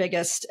smallest to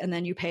biggest, and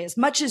then you pay as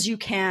much as you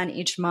can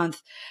each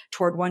month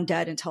toward one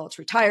debt until it's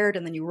retired.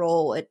 And then you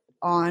roll it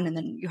on, and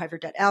then you have your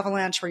debt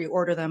avalanche where you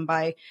order them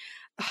by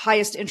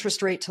highest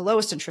interest rate to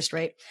lowest interest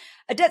rate.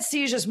 A debt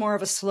siege is more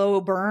of a slow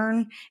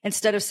burn.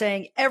 Instead of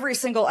saying every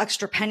single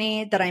extra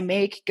penny that I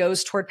make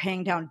goes toward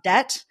paying down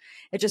debt,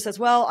 it just says,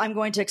 well, I'm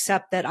going to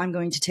accept that I'm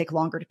going to take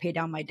longer to pay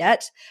down my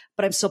debt,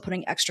 but I'm still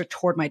putting extra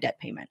toward my debt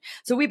payment.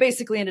 So we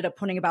basically ended up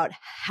putting about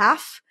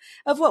half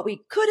of what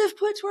we could have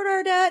put toward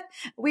our debt.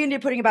 We ended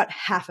up putting about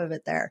half of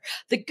it there.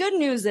 The good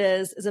news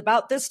is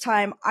about this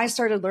time, I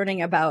started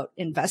learning about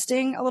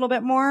investing a little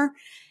bit more.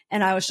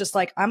 And I was just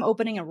like, I'm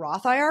opening a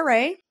Roth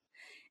IRA.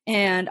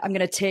 And I'm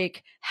going to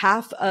take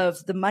half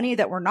of the money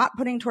that we're not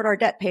putting toward our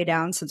debt pay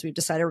down, since we've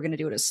decided we're going to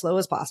do it as slow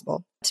as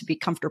possible to be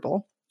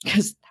comfortable,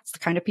 because that's the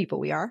kind of people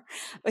we are.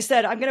 I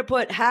said, I'm going to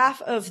put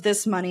half of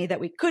this money that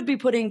we could be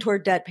putting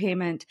toward debt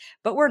payment,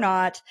 but we're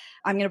not.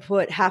 I'm going to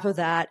put half of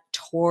that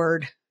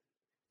toward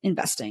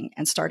investing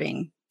and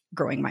starting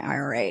growing my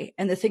IRA.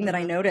 And the thing that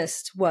I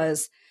noticed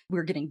was we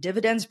were getting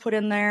dividends put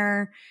in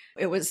there.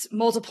 It was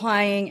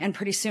multiplying. And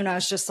pretty soon I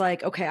was just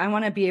like, okay, I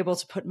want to be able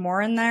to put more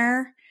in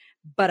there,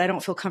 but I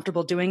don't feel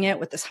comfortable doing it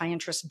with this high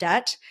interest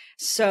debt.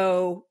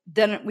 So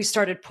then we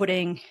started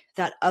putting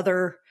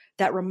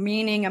that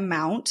remaining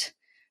amount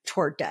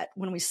toward debt.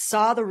 When we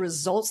saw the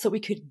results that we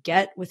could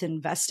get with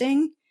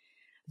investing,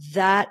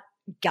 that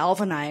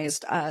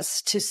galvanized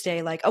us to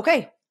stay like,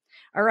 okay,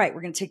 all right,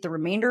 we're going to take the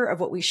remainder of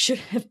what we should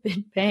have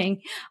been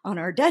paying on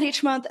our debt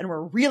each month, and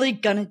we're really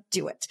going to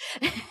do it.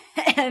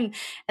 and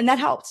that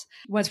helped.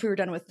 Once we were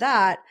done with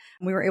that,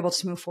 we were able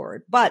to move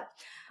forward. But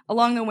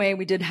along the way,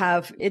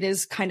 it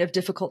is kind of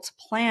difficult to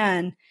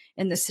plan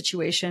in this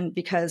situation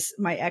because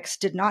my ex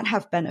did not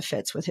have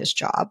benefits with his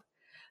job.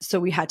 So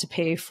we had to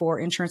pay for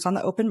insurance on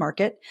the open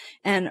market.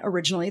 And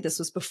originally, this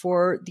was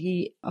before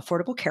the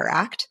Affordable Care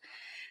Act.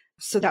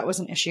 So that was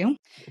an issue.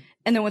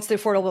 And then once the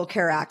Affordable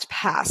Care Act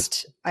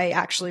passed, I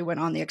actually went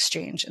on the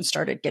exchange and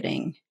started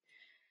getting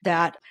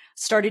that,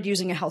 started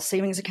using a health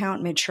savings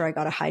account, made sure I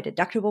got a high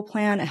deductible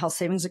plan. A health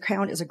savings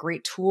account is a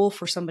great tool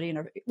for somebody,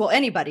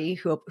 anybody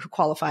who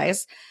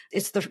qualifies.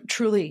 It's the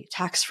truly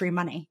tax-free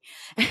money.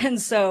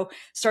 And so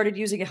started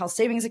using a health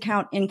savings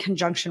account in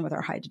conjunction with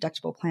our high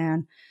deductible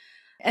plan.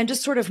 And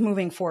just sort of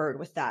moving forward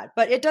with that.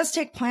 But it does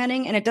take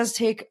planning and it does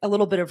take a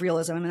little bit of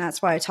realism. And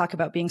that's why I talk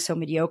about being so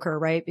mediocre,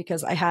 right?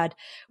 Because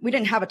we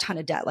didn't have a ton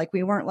of debt. Like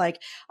we weren't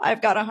like, I've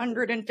got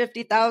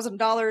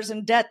 $150,000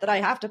 in debt that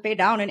I have to pay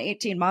down in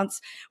 18 months.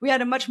 We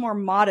had a much more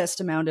modest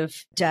amount of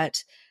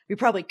debt. We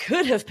probably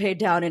could have paid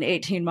down in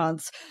 18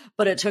 months,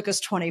 but it took us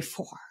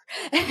 24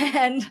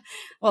 and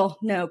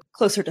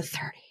closer to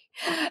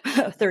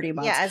 30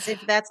 months. Yeah. As if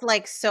that's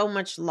like so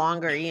much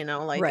longer,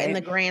 right. In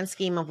the grand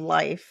scheme of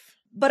life.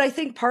 But I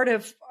think part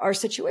of our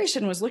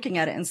situation was looking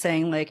at it and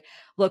saying like,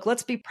 look,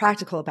 let's be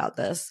practical about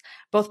this.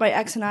 Both my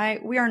ex and I,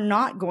 we are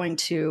not going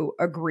to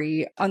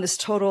agree on this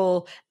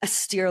total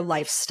austere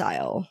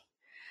lifestyle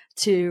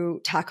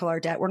to tackle our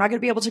debt. We're not going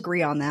to be able to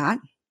agree on that.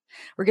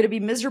 We're going to be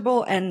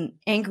miserable and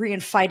angry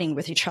and fighting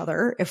with each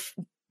other if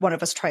one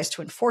of us tries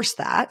to enforce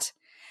that.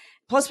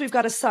 Plus, we've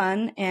got a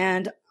son,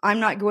 and I'm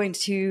not going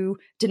to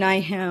deny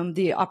him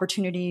the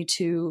opportunity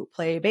to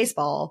play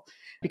baseball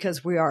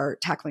because we are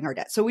tackling our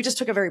debt. So we just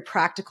took a very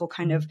practical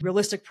kind of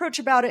realistic approach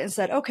about it and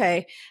said,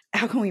 okay,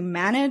 how can we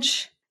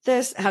manage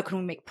this? How can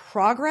we make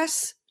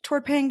progress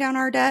toward paying down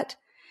our debt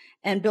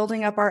and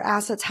building up our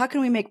assets? How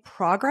can we make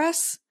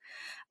progress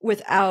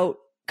without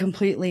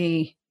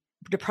completely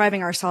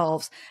depriving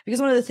ourselves? Because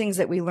one of the things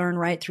that we learn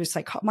right through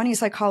money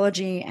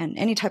psychology and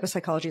any type of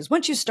psychology is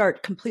once you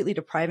start completely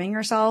depriving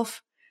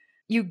yourself,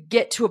 you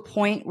get to a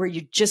point where you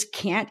just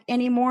can't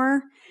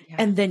anymore. Yeah.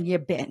 And then you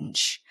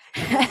binge.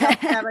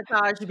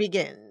 Sabotage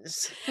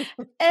begins.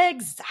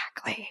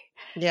 Exactly.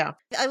 Yeah.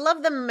 I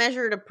love the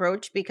measured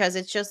approach because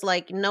it's just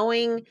like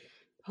knowing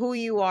who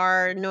you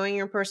are, knowing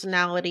your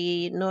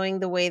personality,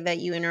 knowing the way that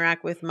you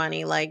interact with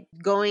money, like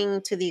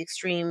going to the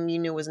extreme you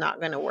knew was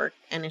not going to work.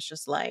 And it's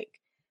just like,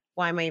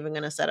 why am I even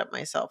going to set up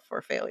myself for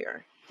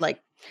failure? Like,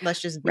 let's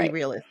just be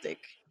realistic.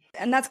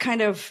 And that's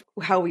kind of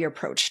how we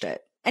approached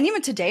it. And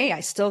even today,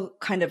 I still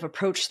kind of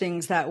approach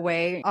things that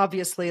way.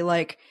 Obviously,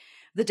 like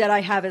the debt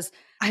I have is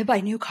I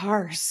buy new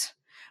cars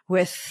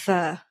with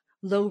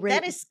low rate.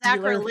 That is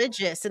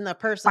sacrilegious in the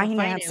personal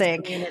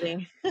financing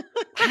community.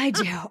 I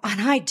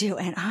do.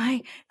 And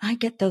I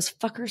get those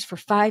fuckers for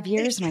 5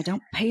 years and I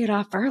don't pay it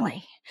off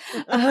early.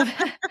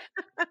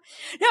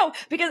 No,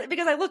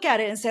 because I look at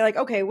it and say like,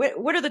 okay,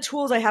 what are the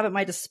tools I have at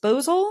my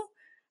disposal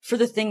for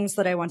the things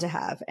that I want to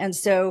have? And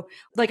so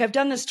like I've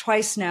done this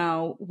twice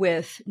now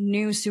with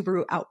new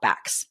Subaru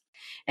Outbacks.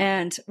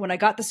 And when I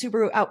got the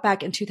Subaru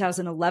Outback in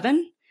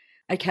 2011,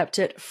 I kept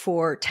it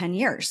for 10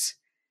 years.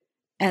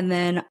 And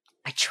then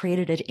I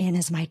traded it in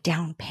as my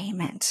down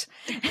payment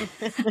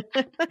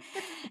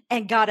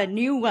and got a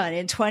new one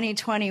in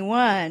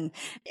 2021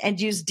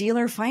 and used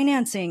dealer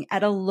financing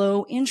at a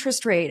low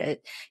interest rate.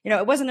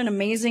 It wasn't an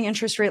amazing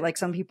interest rate like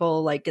some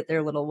people like get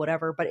their little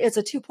whatever, but it's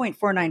a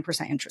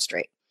 2.49% interest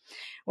rate.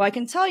 Well, I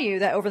can tell you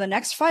that over the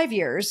next 5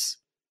 years,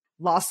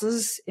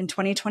 losses in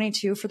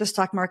 2022 for the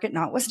stock market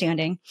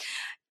notwithstanding,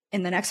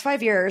 in the next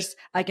 5 years,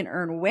 I can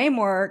earn way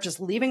more just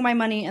leaving my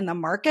money in the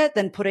market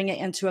than putting it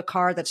into a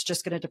car that's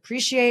just going to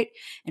depreciate.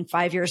 In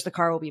 5 years, the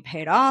car will be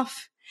paid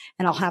off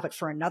and I'll have it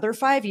for another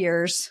 5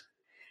 years,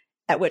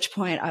 at which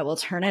point I will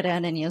turn it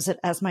in and use it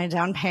as my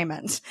down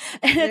payment.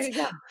 And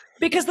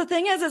because the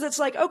thing is it's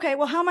like, okay,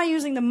 well, how am I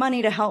using the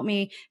money to help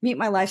me meet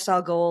my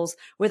lifestyle goals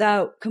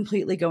without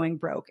completely going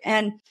broke?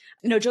 And,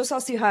 Joe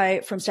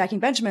Saul-Sehy from Stacking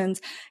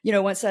Benjamins,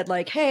 once said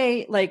like,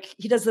 hey, like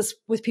he does this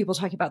with people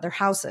talking about their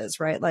houses,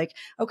 right? Like,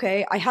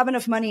 okay, I have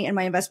enough money in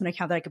my investment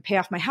account that I could pay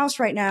off my house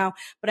right now,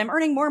 but I'm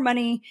earning more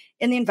money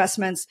in the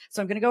investments.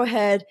 So I'm going to go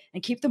ahead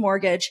and keep the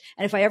mortgage.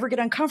 And if I ever get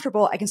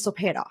uncomfortable, I can still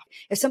pay it off.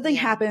 If something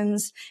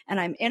happens and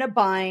I'm in a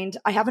bind,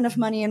 I have enough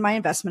money in my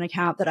investment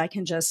account that I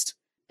can just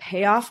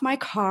pay off my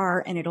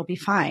car and it'll be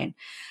fine.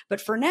 But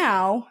for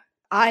now,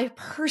 I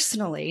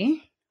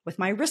personally, with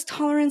my risk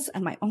tolerance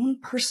and my own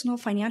personal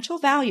financial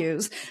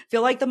values,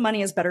 feel like the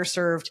money is better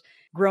served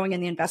growing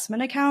in the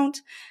investment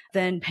account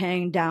than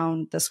paying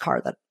down this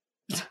car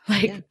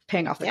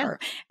paying off the car.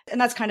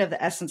 And that's kind of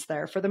the essence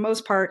there. For the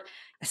most part,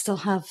 I still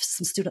have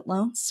some student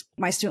loans.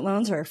 My student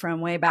loans are from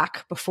way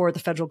back before the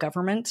federal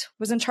government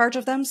was in charge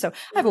of them. So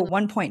I have a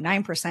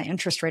 1.9%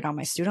 interest rate on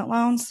my student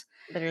loans.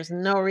 There's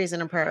no reason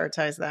to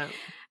prioritize that.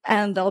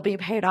 And they'll be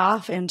paid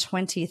off in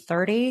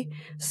 2030.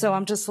 So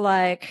I'm just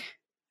like,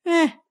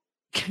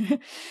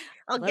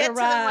 I'll Let get it to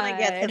them when I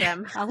get to ride.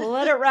 them. I'll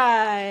let it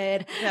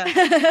ride.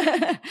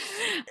 Yeah.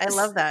 I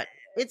love that.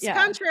 It's Yeah.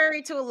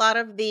 contrary to a lot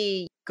of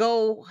the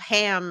go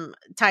ham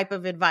type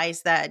of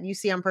advice that you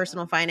see on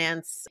personal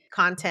finance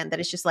content that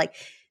it's just like,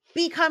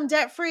 become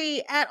debt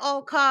free at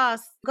all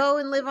costs, go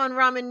and live on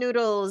ramen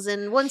noodles.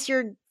 And once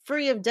you're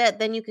free of debt,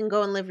 then you can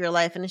go and live your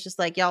life. And it's just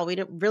like, y'all,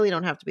 really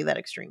don't have to be that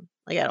extreme,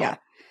 like at Yeah. all.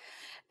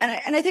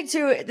 And I think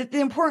too, the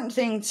important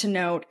thing to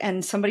note,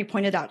 and somebody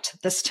pointed out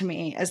this to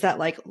me, is that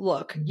like,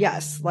 look,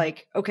 yes,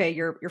 like, okay,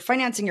 you're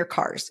financing your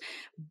cars,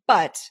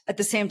 but at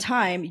the same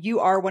time, you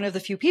are one of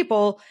the few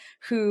people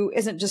who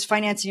isn't just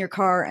financing your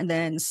car and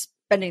then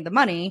spending the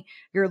money.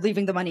 You're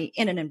leaving the money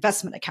in an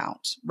investment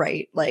account,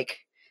 right?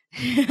 Like,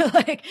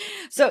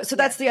 so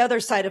that's the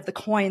other side of the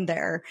coin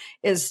there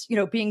is,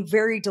 being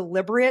very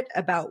deliberate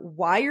about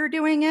why you're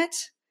doing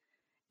it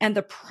and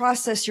the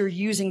process you're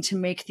using to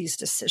make these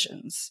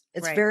decisions.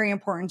 It's Right. very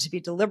important to be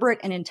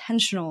deliberate and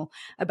intentional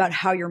about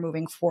how you're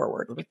moving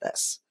forward with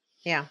this.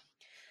 Yeah.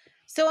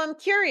 So I'm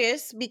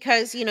curious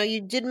because,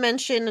 you did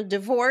mention a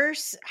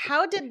divorce.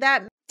 How did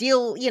that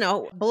deal,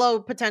 blow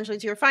potentially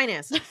to your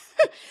finances?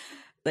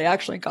 They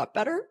actually got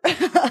better.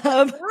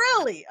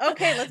 Really?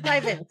 Okay, let's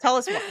dive in. Tell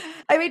us more.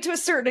 I mean, to a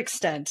certain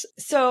extent.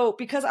 So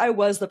because I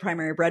was the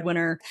primary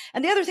breadwinner,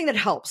 and the other thing that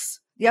helps,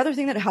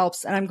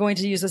 and I'm going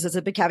to use this as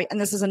a big caveat, and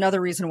this is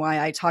another reason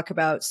why I talk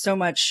about so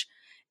much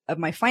of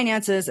my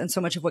finances and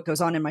so much of what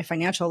goes on in my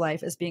financial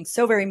life as being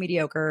so very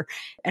mediocre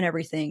and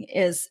everything,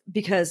 is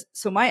because,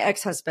 so my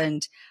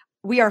ex-husband,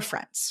 we are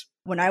friends.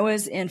 When I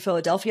was in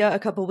Philadelphia a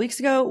couple of weeks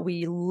ago,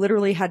 we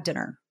literally had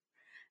dinner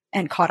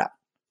and caught up.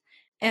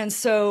 And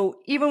so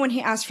even when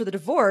he asked for the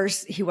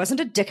divorce, he wasn't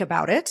a dick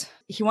about it.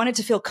 He wanted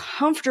to feel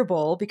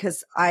comfortable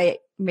because I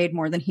made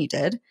more than he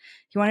did.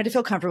 He wanted to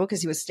feel comfortable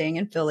because he was staying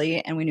in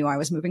Philly and we knew I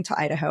was moving to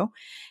Idaho.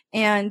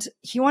 And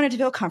he wanted to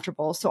feel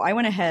comfortable. So I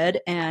went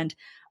ahead and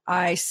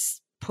I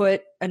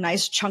put a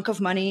nice chunk of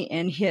money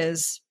in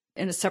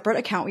a separate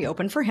account we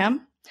opened for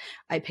him.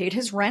 I paid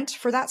his rent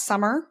for that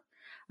summer.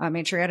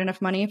 Made sure he had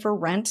enough money for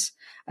rent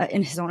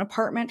in his own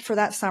apartment for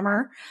that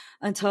summer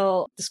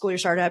until the school year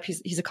started up.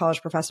 He's a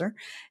college professor.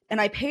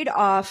 And I paid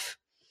off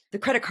the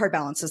credit card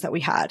balances that we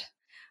had.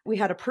 We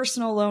had a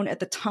personal loan at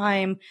the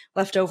time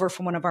left over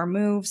from one of our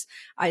moves.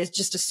 I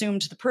just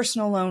assumed the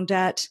personal loan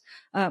debt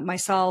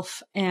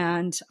myself,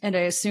 and I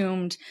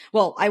assumed,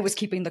 well, I was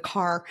keeping the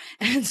car.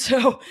 And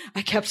so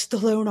I kept the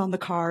loan on the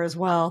car as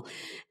well.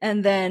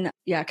 And then,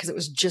 because it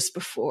was just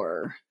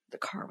before the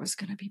car was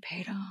going to be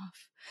paid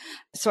off.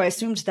 So I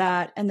assumed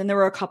that. And then there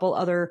were a couple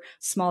other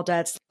small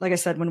debts. Like I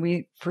said, when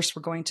we first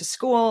were going to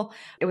school,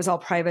 it was all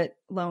private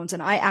loans.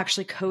 And I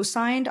actually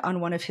co-signed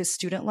on one of his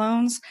student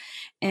loans.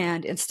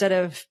 And instead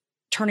of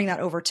turning that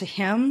over to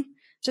him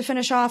to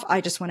finish off,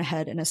 I just went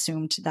ahead and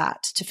assumed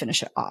that to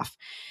finish it off.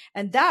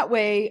 And that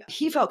way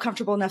he felt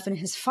comfortable enough in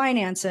his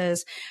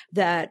finances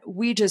that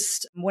we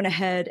just went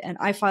ahead, and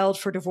I filed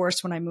for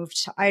divorce when I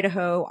moved to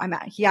Idaho.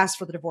 He asked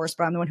for the divorce,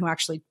 but I'm the one who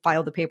actually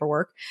filed the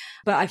paperwork.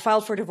 But I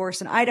filed for divorce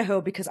in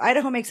Idaho because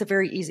Idaho makes it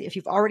very easy. If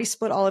you've already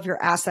split all of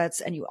your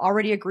assets and you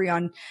already agree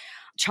on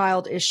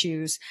child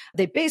issues,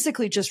 they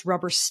basically just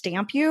rubber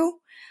stamp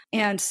you.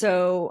 And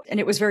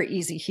it was very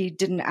easy. He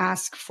didn't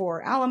ask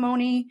for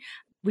alimony.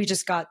 We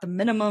just got the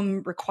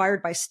minimum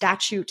required by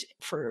statute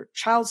for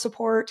child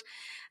support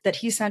that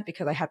he sent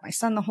because I had my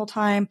son the whole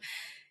time.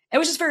 It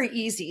was just very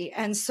easy.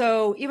 And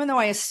so even though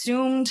I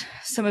assumed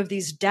some of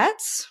these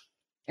debts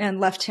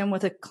and left him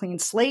with a clean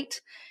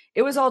slate,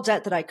 it was all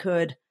debt that I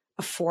could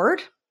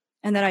afford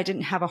and that I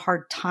didn't have a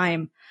hard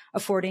time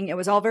affording. It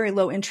was all very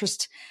low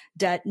interest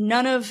debt.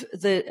 None of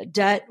the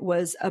debt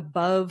was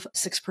above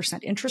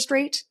 6% interest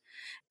rate.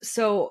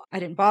 So I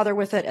didn't bother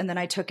with it. And then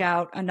I took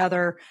out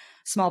another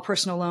small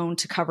personal loan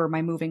to cover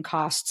my moving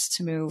costs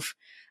to move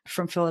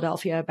from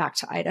Philadelphia back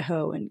to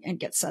Idaho and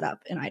get set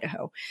up in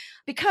Idaho.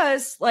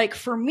 Because like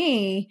for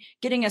me,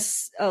 getting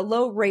a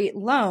low rate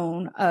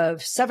loan of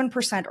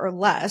 7% or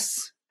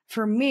less,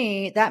 for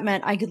me, that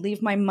meant I could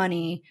leave my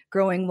money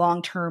growing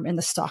long-term in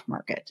the stock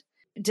market.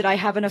 Did I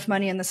have enough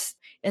money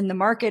in the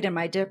market in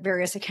my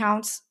various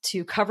accounts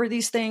to cover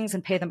these things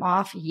and pay them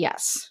off?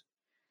 Yes.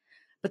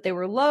 But they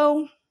were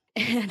low.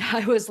 And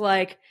I was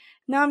like,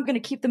 no, I'm going to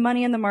keep the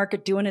money in the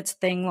market doing its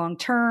thing long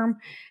term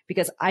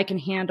because I can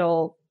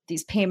handle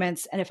these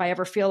payments. And if I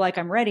ever feel like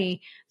I'm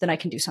ready, then I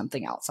can do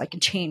something else. I can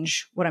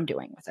change what I'm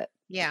doing with it.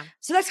 Yeah.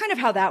 So that's kind of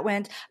how that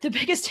went. The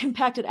biggest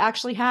impact it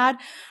actually had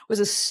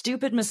was a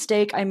stupid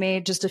mistake I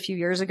made just a few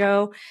years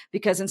ago,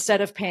 because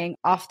instead of paying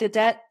off the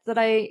debt that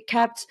I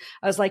kept,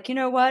 I was like, you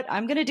know what?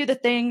 I'm going to do the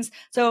things.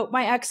 So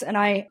my ex and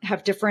I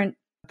have different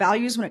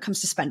values when it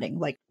comes to spending.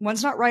 Like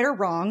one's not right or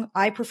wrong.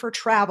 I prefer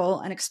travel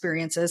and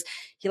experiences.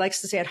 He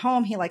likes to stay at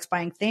home. He likes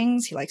buying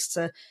things. He likes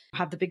to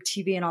have the big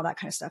TV and all that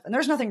kind of stuff. And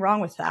there's nothing wrong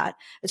with that.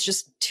 It's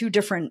just two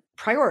different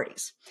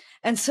priorities.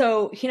 And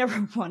so he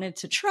never wanted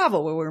to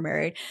travel when we were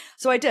married.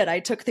 So I did. I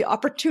took the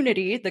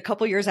opportunity the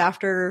couple years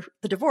after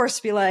the divorce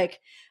to be like,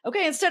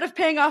 okay, instead of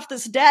paying off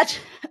this debt,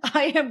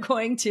 I am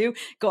going to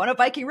go on a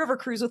Viking River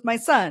cruise with my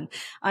son.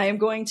 I am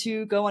going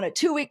to go on a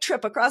 2-week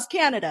trip across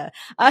Canada.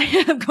 I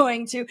am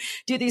going to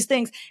do these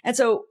things. And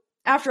so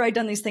after I'd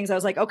done these things, I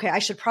was like, okay, I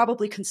should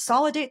probably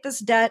consolidate this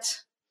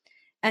debt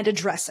and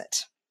address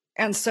it.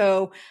 And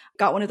so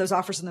got one of those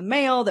offers in the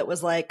mail that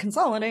was like,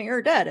 consolidate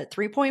your debt at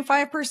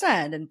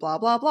 3.5% and blah,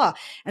 blah, blah.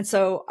 And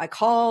so I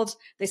called,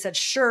 they said,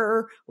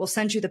 sure, we'll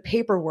send you the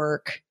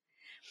paperwork.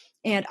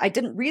 And I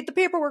didn't read the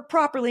paperwork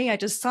properly. I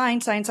just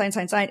signed.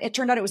 It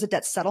turned out it was a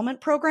debt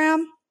settlement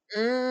program.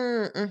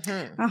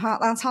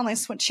 That's how they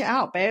switch you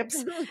out, babes.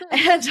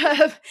 And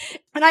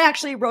I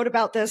actually wrote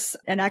about this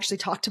and actually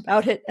talked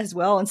about it as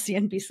well on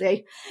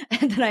CNBC.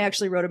 And then I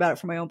actually wrote about it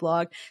for my own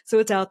blog. So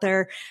it's out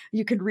there.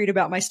 You can read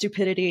about my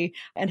stupidity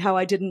and how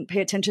I didn't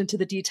pay attention to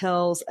the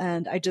details.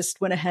 And I just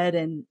went ahead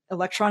and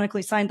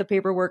electronically signed the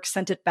paperwork,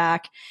 sent it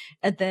back.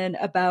 And then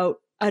about,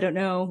 I don't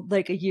know,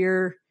 like a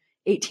year,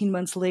 18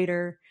 months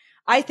later,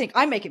 I think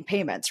I'm making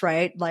payments,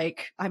 right?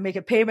 Like I'm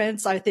making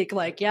payments. I think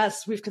like,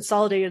 yes, we've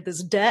consolidated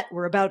this debt.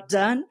 We're about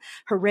done.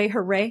 Hooray,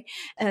 hooray.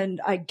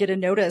 And I get a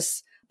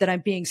notice that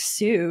I'm being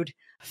sued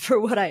for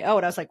what I owe.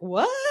 And I was like,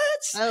 what?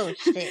 Oh,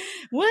 shit.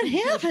 What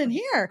happened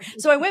here?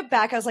 So I went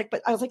back. I was like,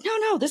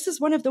 no, this is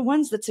one of the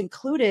ones that's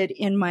included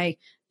in my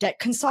debt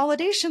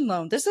consolidation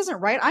loan. This isn't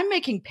right. I'm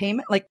making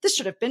payment. Like this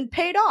should have been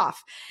paid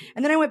off.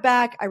 And then I went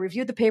back, I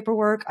reviewed the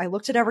paperwork, I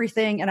looked at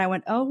everything and I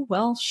went, oh,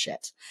 well,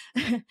 shit.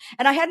 And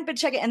I hadn't been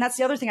checking. And that's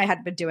the other thing I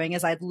hadn't been doing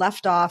is I'd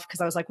left off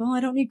because I was like, well, I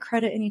don't need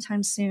credit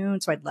anytime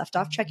soon. So I'd left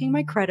off checking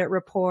my credit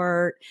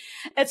report.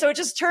 And so it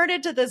just turned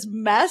into this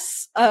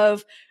mess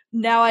of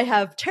now I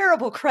have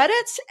terrible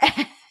credits.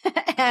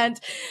 And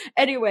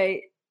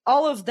anyway,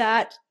 all of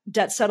that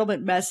debt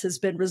settlement mess has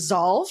been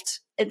resolved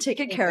and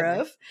taken care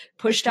of,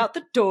 pushed out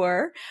the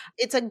door.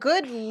 It's a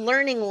good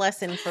learning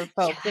lesson for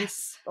folks.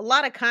 Yes. And a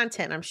lot of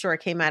content, I'm sure,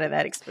 came out of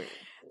that experience.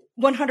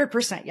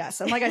 100%.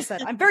 Yes. And like I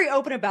said, I'm very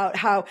open about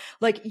how,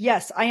 like,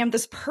 yes, I am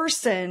this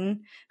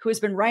person who has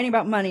been writing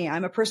about money.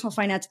 I'm a personal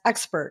finance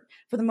expert.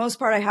 For the most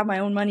part, I have my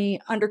own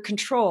money under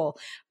control.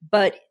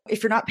 But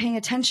if you're not paying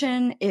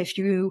attention, if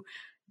you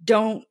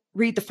don't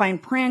read the fine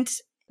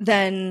print,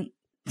 then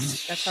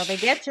that's how they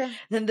get you.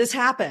 Then this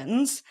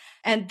happens.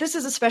 And this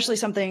is especially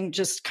something,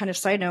 just kind of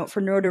side note, for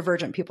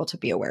neurodivergent people to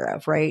be aware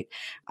of, right?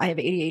 I have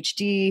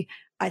ADHD.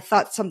 I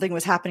thought something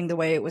was happening the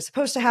way it was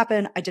supposed to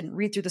happen. I didn't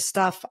read through the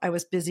stuff. I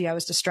was busy. I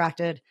was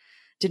distracted,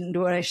 didn't do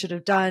what I should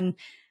have done,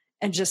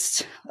 and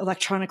just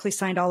electronically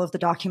signed all of the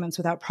documents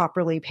without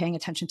properly paying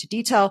attention to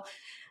detail.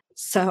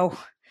 So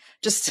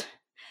just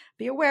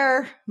be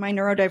aware, my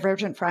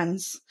neurodivergent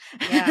friends,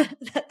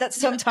 that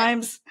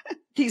sometimes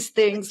these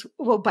things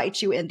will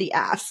bite you in the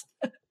ass.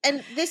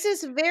 And this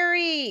is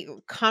very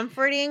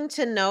comforting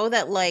to know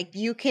that like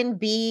you can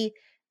be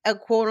a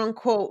quote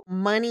unquote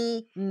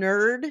money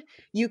nerd.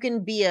 You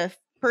can be a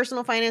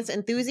personal finance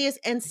enthusiast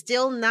and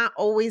still not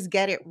always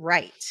get it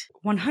right.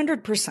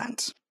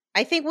 100%.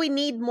 I think we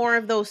need more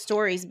of those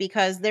stories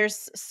because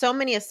there's so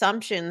many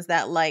assumptions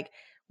that like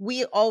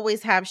we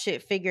always have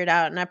shit figured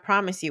out. And I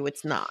promise you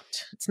it's not.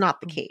 It's not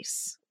the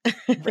case.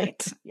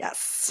 Right.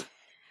 Yes.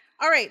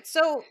 All right.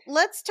 So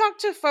let's talk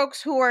to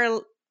folks who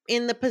are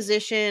in the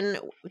position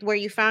where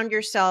you found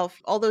yourself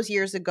all those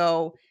years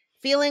ago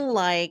feeling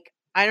like,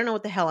 I don't know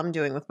what the hell I'm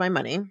doing with my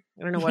money.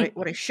 I don't know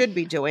what I should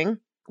be doing.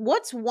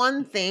 What's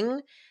one thing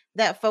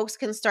that folks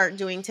can start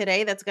doing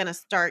today that's going to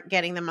start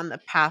getting them on the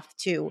path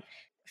to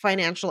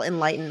financial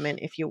enlightenment,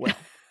 if you will?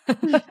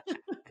 I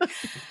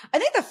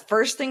think the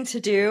first thing to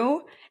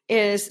do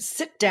is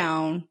sit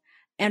down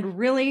and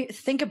really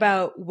think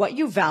about what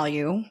you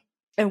value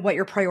and what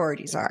your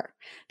priorities are.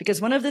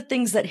 Because one of the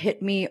things that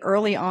hit me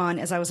early on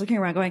as I was looking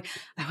around going,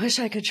 I wish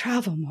I could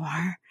travel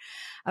more.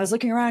 I was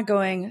looking around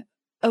going,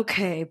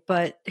 okay,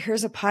 but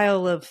here's a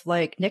pile of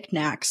like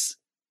knickknacks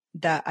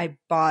that I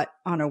bought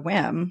on a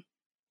whim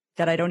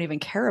that I don't even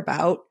care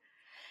about.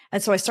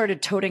 And so I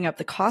started toting up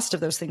the cost of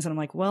those things. And I'm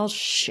like, well,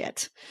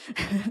 shit,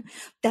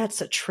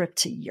 that's a trip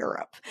to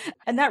Europe.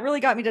 And that really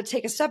got me to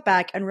take a step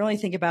back and really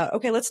think about,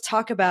 okay, let's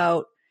talk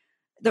about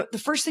the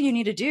first thing you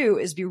need to do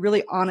is be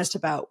really honest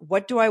about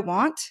what do I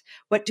want?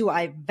 What do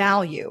I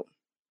value?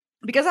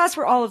 Because that's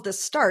where all of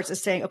this starts,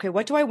 is saying, okay,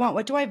 what do I want?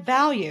 What do I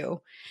value?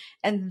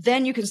 And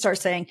then you can start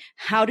saying,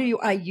 how do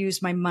I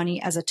use my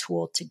money as a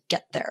tool to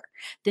get there?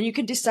 Then you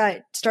can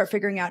start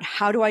figuring out,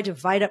 how do I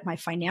divide up my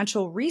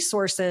financial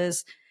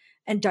resources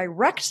and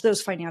direct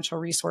those financial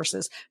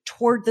resources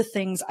toward the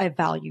things I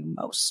value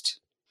most?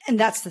 And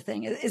that's the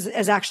thing,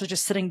 is actually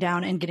just sitting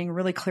down and getting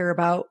really clear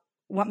about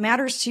what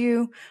matters to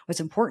you, what's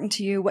important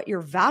to you, what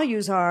your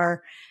values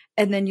are,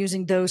 and then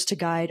using those to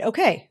guide,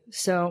 okay,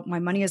 so my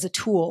money is a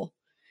tool.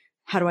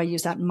 How do I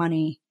use that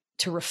money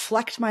to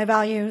reflect my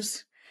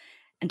values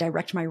and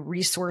direct my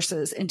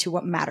resources into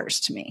what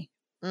matters to me?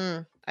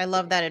 I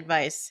love that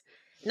advice.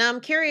 Now, I'm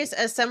curious,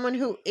 as someone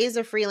who is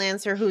a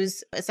freelancer,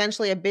 who's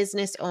essentially a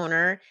business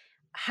owner,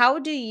 how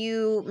do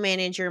you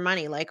manage your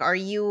money? Like, are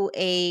you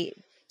a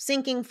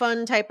sinking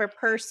fund type of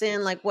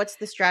person? Like, what's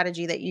the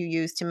strategy that you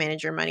use to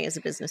manage your money as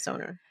a business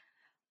owner?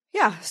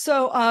 Yeah.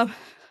 So,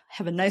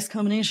 have a nice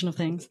combination of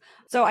things.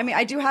 So, I mean,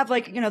 I do have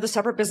the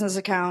separate business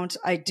account.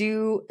 I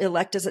do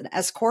elect as an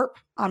S corp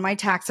on my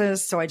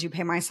taxes. So I do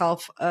pay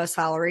myself a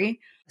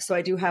salary. So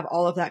I do have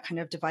all of that kind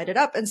of divided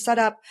up and set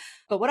up.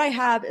 But what I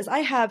have is I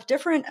have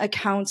different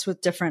accounts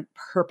with different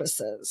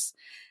purposes.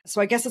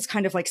 So I guess it's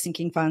kind of like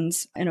sinking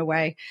funds in a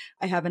way.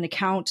 I have an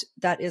account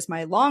that is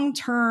my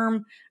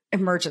long-term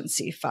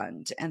emergency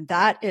fund. And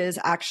that is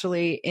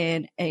actually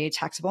in a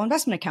taxable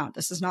investment account.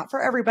 This is not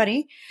for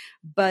everybody,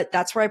 but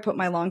that's where I put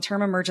my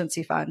long-term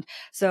emergency fund.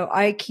 So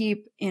I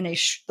keep in a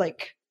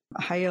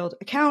high yield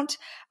account.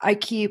 I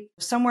keep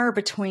somewhere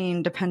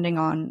between, depending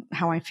on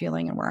how I'm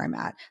feeling and where I'm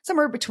at,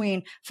 somewhere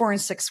between 4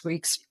 and 6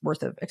 weeks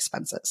worth of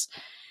expenses.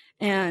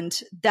 And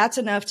that's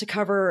enough to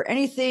cover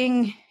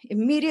anything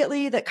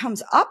immediately that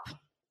comes up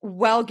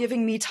while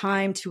giving me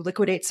time to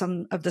liquidate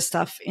some of the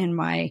stuff in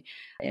my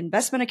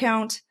investment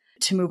account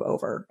to move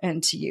over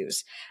and to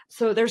use.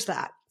 So there's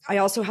that. I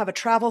also have a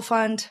travel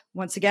fund.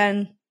 Once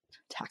again,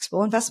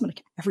 taxable investment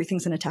account.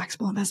 Everything's in a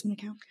taxable investment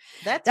account.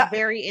 That's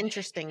very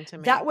interesting to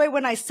me. That way,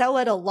 when I sell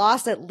at a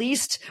loss, at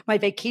least my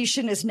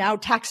vacation is now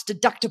tax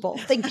deductible.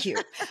 Thank you.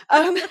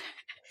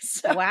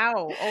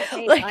 Wow.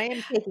 Okay. I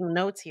am taking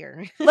notes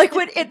here.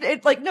 When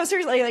no,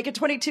 seriously, like at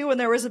 22, when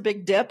there was a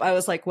big dip, I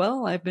was like,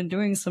 well, I've been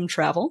doing some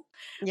travel.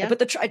 Yeah. I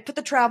put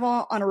the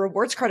travel on a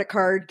rewards credit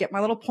card, get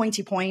my little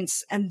pointy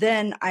points, and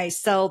then I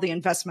sell the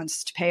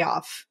investments to pay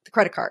off the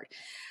credit card.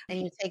 And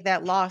you take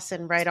that loss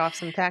and write off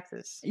some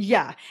taxes.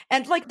 Yeah.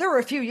 And there were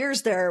a few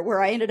years there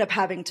where I ended up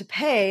having to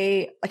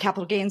pay a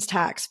capital gains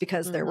tax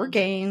because there were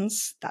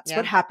gains. That's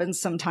what happens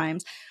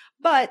sometimes.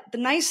 But the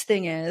nice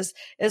thing is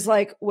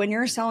when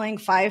you're selling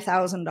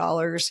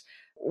 $5,000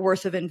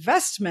 worth of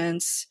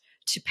investments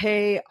to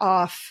pay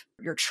off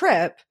your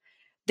trip,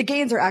 the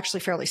gains are actually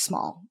fairly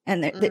small.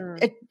 And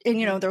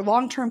they're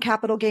long-term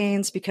capital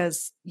gains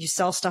because you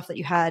sell stuff that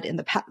you had in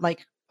the past,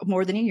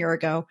 more than a year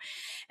ago.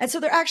 And so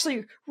they're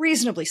actually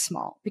reasonably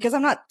small because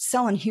I'm not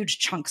selling huge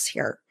chunks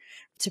here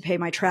to pay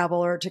my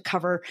travel or to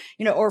cover,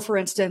 or for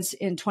instance,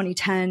 in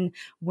 2010,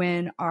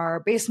 when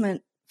our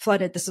basement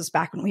flooded, this was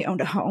back when we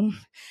owned a home,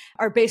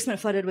 our basement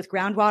flooded with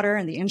groundwater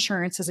and the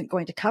insurance isn't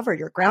going to cover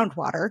your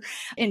groundwater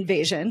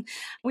invasion.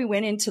 We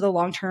went into the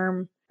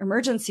long-term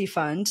emergency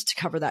fund to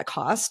cover that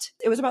cost.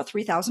 It was about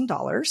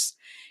 $3,000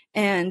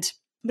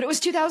 but it was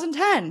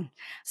 2010.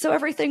 So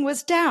everything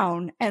was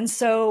down. And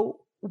so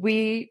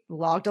we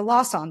logged a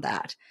loss on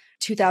that.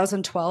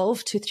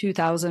 2012 to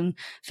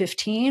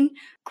 2015,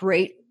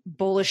 great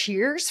bullish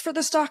years for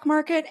the stock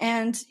market.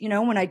 And,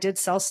 when I did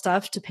sell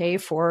stuff to pay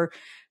for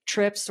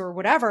trips or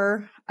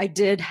whatever, I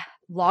did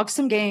log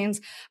some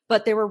gains,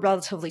 but they were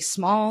relatively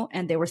small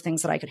and they were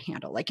things that I could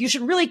handle. You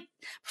should really,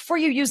 before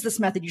you use this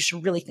method, you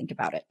should really think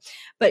about it.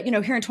 But,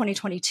 here in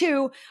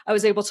 2022, I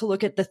was able to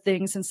look at the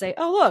things and say,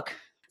 oh, look,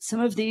 some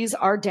of these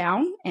are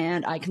down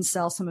and I can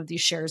sell some of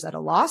these shares at a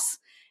loss.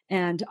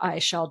 And I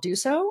shall do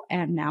so.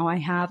 And now I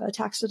have a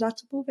tax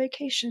deductible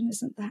vacation.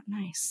 Isn't that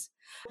nice?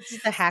 This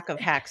is the hack of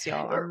hacks,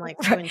 y'all.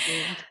 I'm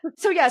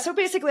So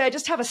basically I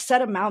just have a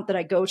set amount that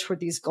I go toward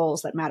these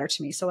goals that matter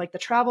to me. So the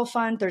travel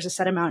fund, there's a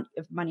set amount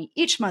of money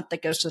each month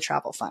that goes to the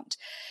travel fund.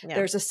 Yeah.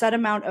 There's a set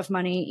amount of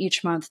money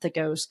each month that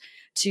goes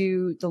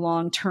to the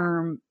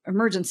long-term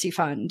emergency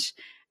fund.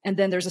 And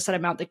then there's a set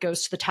amount that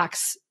goes to the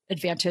tax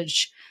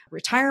advantage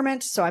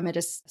retirement. So I'm at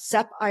a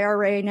SEP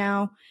IRA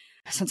now.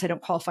 Since I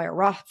don't qualify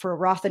for a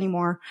Roth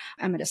anymore,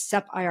 I'm at a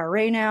SEP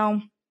IRA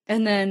now.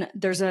 And then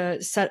there's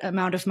a set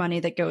amount of money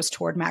that goes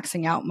toward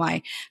maxing out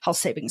my health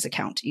savings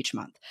account each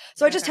month.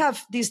 So I just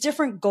have these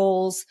different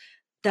goals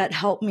that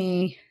help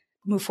me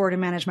move forward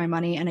and manage my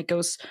money. And it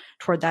goes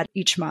toward that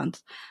each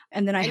month.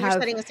 And then you're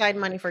setting aside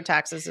money for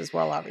taxes as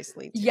well,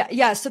 obviously. Too.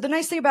 Yeah. So the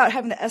nice thing about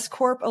having the S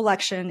Corp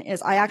election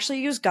is I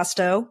actually use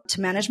Gusto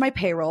to manage my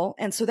payroll.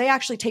 And so they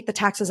actually take the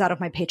taxes out of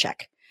my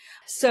paycheck.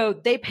 So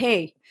they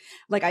pay,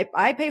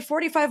 I pay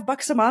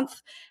 $45 a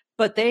month,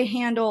 but they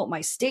handle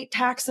my state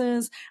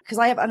taxes because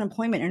I have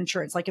unemployment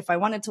insurance. If I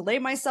wanted to lay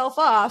myself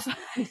off,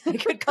 I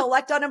could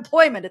collect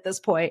unemployment at this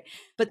point,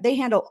 but they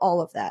handle all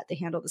of that. They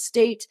handle the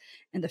state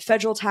and the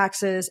federal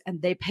taxes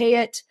and they pay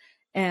it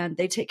and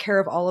they take care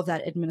of all of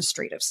that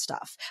administrative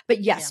stuff.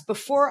 But yes,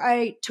 before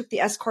I took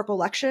the S Corp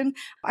election,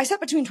 I set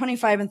between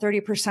 25 and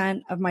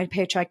 30% of my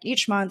paycheck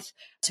each month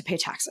to pay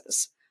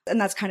taxes. And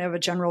that's kind of a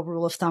general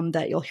rule of thumb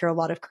that you'll hear a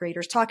lot of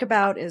creators talk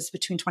about is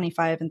between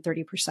 25 and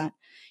 30%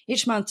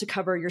 each month to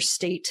cover your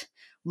state,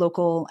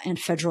 local, and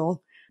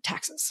federal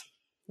taxes.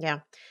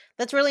 Yeah,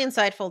 that's really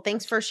insightful.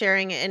 Thanks for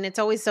sharing. And it's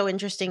always so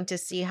interesting to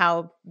see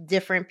how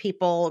different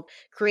people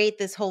create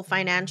this whole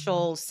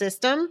financial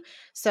system.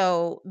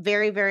 So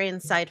very, very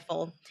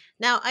insightful.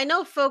 Now, I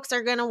know folks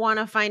are going to want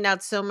to find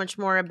out so much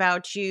more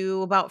about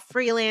you, about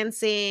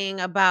freelancing,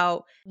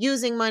 about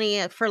using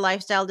money for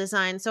lifestyle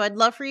design. So I'd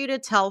love for you to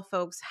tell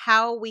folks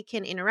how we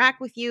can interact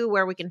with you,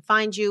 where we can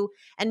find you,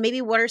 and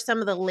maybe what are some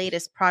of the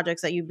latest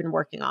projects that you've been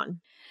working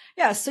on.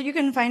 Yeah, so you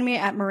can find me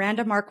at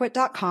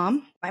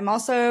mirandamarquit.com. I'm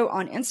also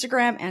on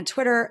Instagram and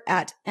Twitter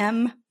at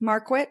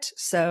mmarquit.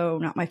 So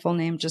not my full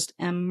name, just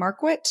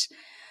mmarquit.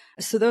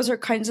 So those are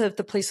kinds of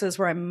the places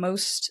where I'm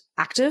most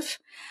active.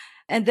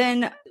 And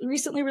then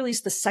recently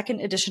released the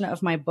second edition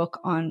of my book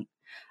on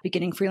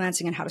beginning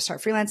freelancing and how to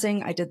start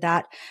freelancing. I did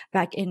that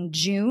back in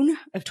June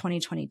of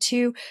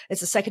 2022.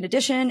 It's the second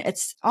edition.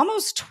 It's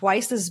almost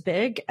twice as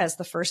big as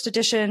the first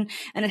edition,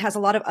 and it has a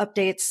lot of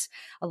updates,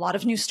 a lot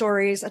of new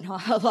stories, and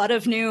a lot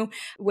of new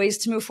ways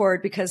to move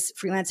forward because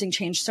freelancing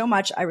changed so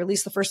much. I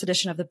released the first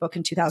edition of the book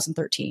in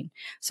 2013,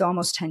 so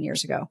almost 10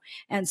 years ago.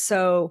 And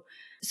so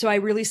I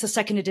released the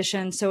second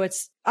edition. So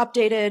it's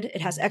updated.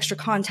 It has extra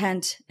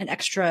content and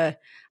extra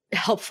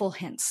helpful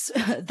hints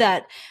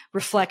that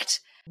reflect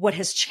what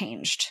has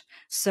changed.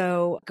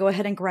 So go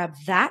ahead and grab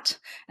that.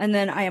 And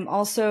then I am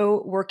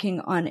also working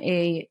on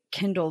a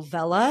Kindle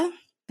Vella.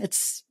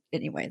 It's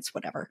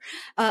whatever.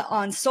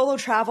 On solo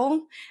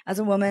travel as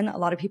a woman, a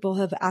lot of people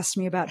have asked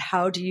me about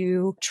how do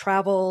you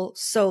travel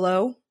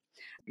solo?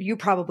 You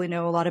probably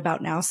know a lot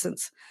about now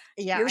since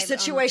your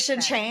situation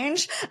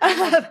changed.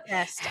 I'm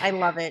obsessed. I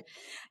love it.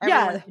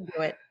 Everyone can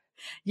do it.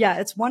 Yeah,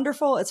 it's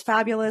wonderful. It's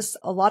fabulous.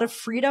 A lot of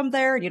freedom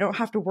there. You don't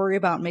have to worry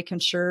about making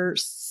sure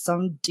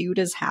some dude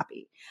is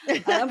happy.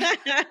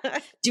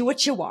 Do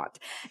what you want.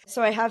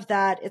 So I have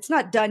that. It's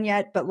not done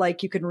yet, but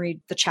like you can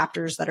read the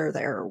chapters that are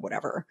there or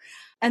whatever.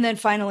 And then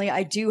finally,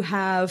 I do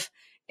have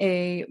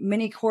a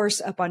mini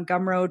course up on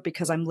Gumroad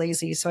because I'm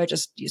lazy. So I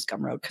just use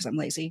Gumroad because I'm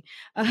lazy.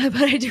 But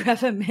I do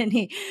have a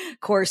mini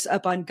course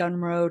up on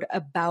Gumroad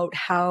about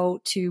how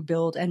to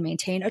build and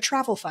maintain a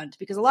travel fund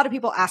because a lot of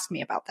people ask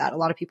me about that. A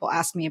lot of people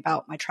ask me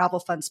about my travel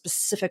fund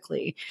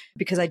specifically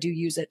because I do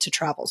use it to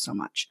travel so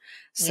much.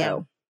 So yeah.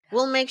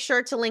 We'll make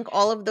sure to link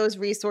all of those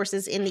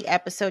resources in the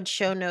episode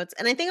show notes.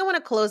 And I think I want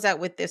to close out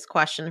with this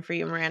question for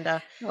you,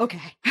 Miranda.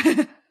 Okay.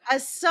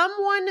 As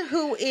someone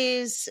who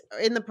is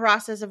in the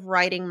process of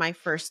writing my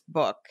first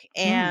book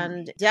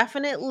and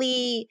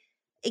definitely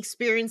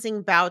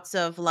experiencing bouts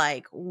of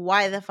like,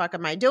 why the fuck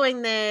am I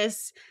doing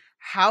this?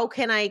 How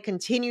can I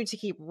continue to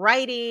keep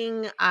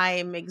writing?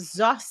 I'm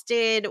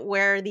exhausted.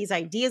 Where are these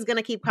ideas going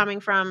to keep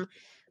coming from?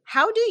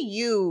 How do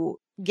you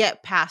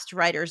get past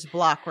writer's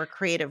block or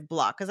creative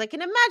block? Because I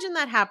can imagine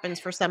that happens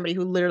for somebody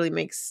who literally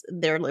makes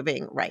their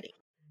living writing.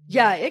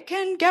 Yeah, it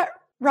can get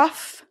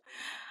rough.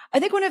 I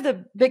think one of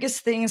the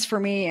biggest things for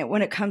me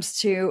when it comes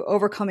to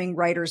overcoming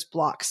writer's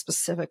block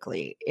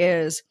specifically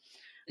is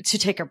to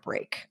take a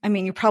break. I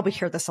mean, you probably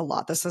hear this a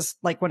lot. This is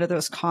like one of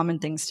those common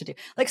things to do.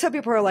 Like some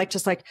people are like,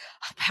 just like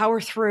power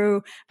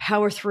through,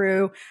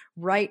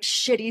 write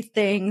shitty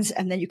things,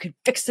 and then you can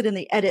fix it in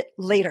the edit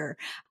later.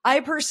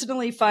 I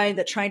personally find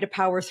that trying to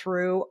power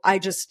through, I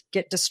just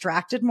get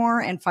distracted more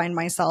and find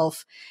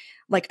myself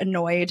like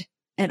annoyed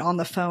and on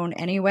the phone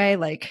anyway,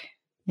 like,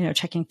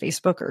 checking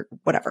Facebook or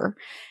whatever.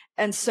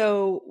 And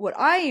so what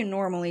I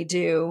normally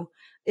do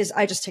is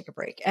I just take a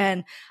break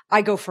and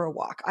I go for a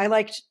walk.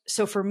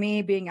 So for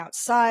me, being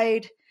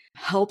outside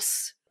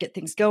helps get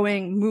things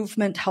going.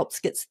 Movement helps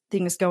get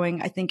things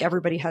going. I think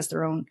everybody has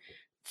their own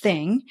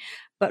thing,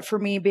 but for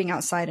me, being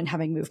outside and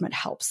having movement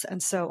helps.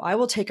 And so I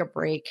will take a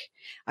break.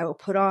 I will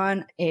put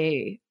on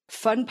a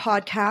fun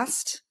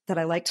podcast that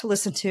I like to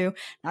listen to,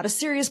 not a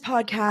serious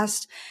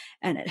podcast.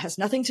 And it has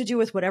nothing to do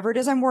with whatever it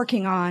is I'm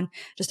working on,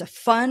 just a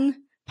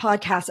fun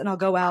podcast. And I'll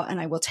go out and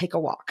I will take a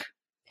walk.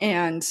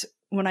 And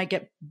when I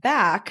get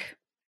back,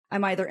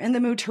 I'm either in the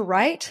mood to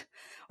write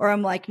or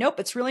I'm like, nope,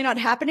 it's really not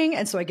happening.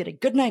 And so I get a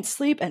good night's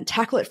sleep and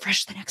tackle it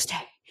fresh the next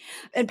day.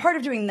 And part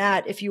of doing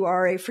that, if you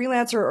are a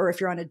freelancer or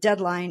if you're on a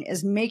deadline,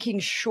 is making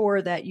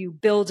sure that you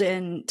build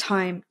in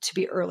time to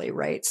be early,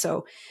 right?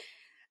 So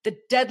the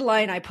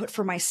deadline I put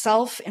for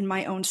myself in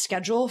my own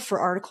schedule for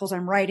articles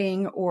I'm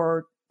writing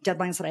or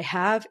deadlines that I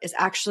have is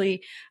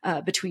actually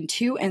between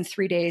 2 and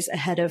 3 days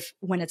ahead of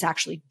when it's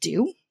actually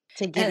due.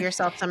 To give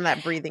yourself some of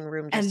that breathing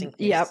room just in case.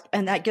 Yep.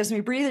 And that gives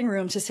me breathing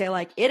room to say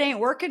like, it ain't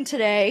working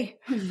today.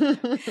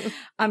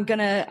 I'm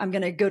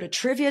gonna go to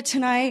trivia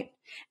tonight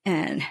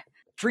and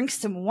drink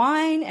some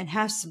wine and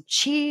have some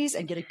cheese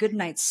and get a good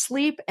night's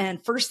sleep.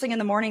 And first thing in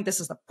the morning,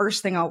 this is the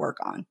first thing I'll work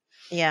on.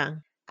 Yeah.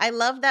 I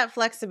love that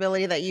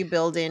flexibility that you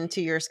build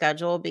into your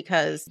schedule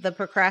because the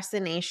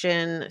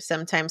procrastination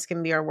sometimes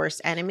can be our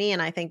worst enemy.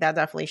 And I think that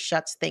definitely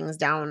shuts things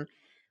down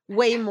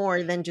way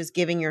more than just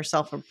giving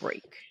yourself a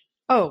break.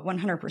 Oh,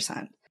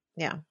 100%.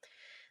 Yeah.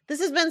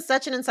 This has been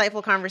such an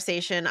insightful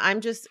conversation.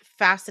 I'm just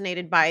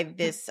fascinated by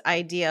this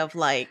idea of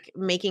like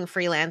making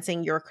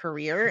freelancing your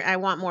career. I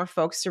want more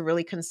folks to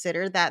really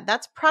consider that.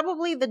 That's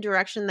probably the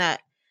direction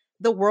that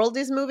the world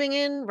is moving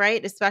in,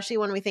 right? Especially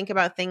when we think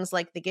about things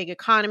like the gig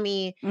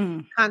economy,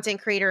 content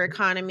creator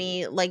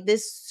economy, like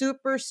this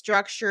super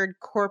structured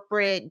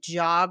corporate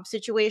job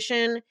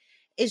situation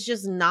is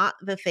just not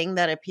the thing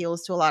that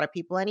appeals to a lot of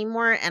people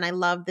anymore. And I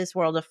love this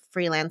world of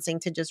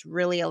freelancing to just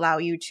really allow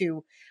you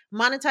to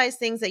monetize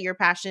things that you're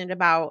passionate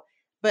about,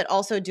 but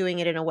also doing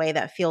it in a way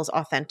that feels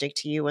authentic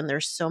to you. And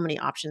there's so many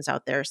options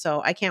out there.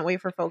 So I can't wait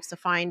for folks to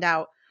find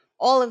out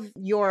all of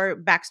your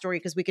backstory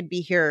because we could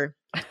be here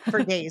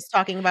for days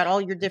talking about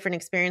all your different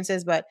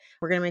experiences, but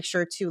we're going to make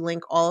sure to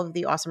link all of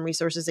the awesome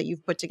resources that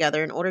you've put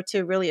together in order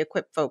to really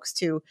equip folks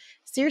to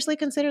seriously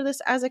consider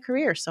this as a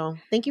career. So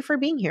thank you for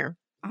being here.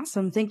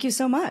 Awesome. Thank you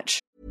so much.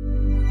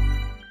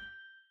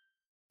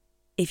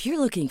 If you're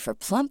looking for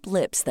plump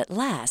lips that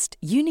last,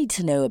 you need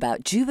to know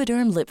about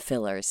Juvederm lip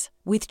fillers.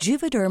 With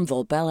Juvederm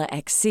Volbella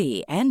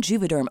XC and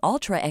Juvederm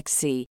Ultra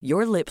XC,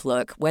 your lip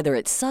look, whether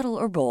it's subtle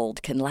or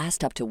bold, can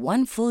last up to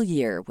 1 full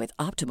year with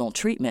optimal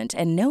treatment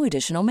and no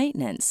additional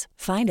maintenance.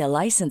 Find a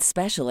licensed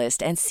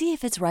specialist and see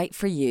if it's right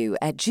for you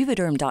at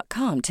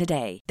Juvederm.com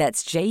today.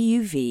 That's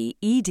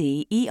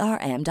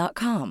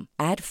JUVEDERM.com.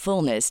 Add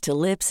fullness to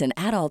lips in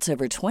adults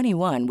over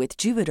 21 with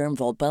Juvederm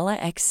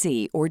Volbella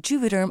XC or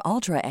Juvederm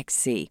Ultra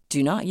XC.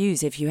 Do not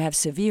use if you have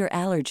severe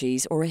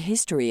allergies or a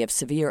history of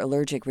severe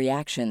allergic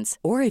reactions,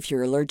 or if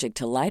you're allergic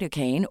to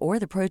lidocaine or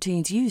the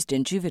proteins used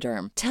in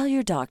Juvederm. Tell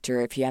your doctor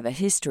if you have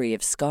a history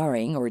of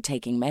scarring or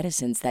taking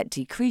medicines that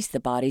decrease the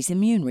body's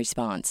immune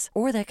response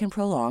or that can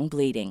prolong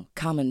bleeding.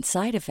 Common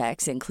side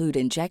effects include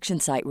injection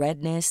site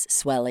redness,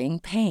 swelling,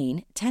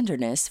 pain,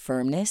 tenderness,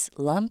 firmness,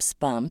 lumps,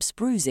 bumps,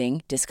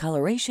 bruising,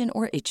 discoloration,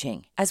 or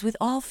itching. As with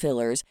all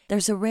fillers,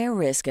 there's a rare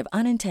risk of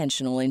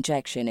unintentional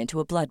injection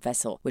into a blood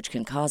vessel, which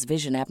can cause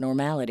vision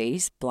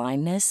abnormalities,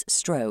 blindness,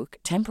 stroke,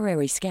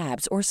 temporary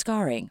scabs, or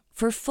scarring.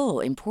 For full,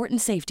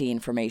 important safety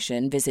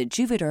information, visit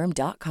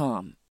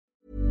Juvederm.com.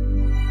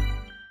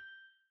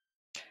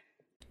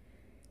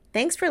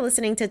 Thanks for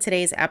listening to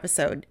today's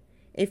episode.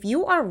 If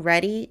you are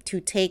ready to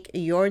take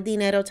your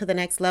dinero to the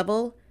next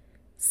level,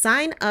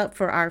 sign up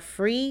for our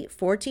free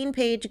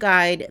 14-page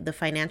guide, The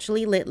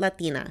Financially Lit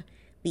Latina,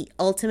 the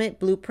ultimate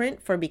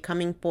blueprint for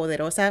becoming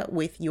poderosa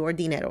with your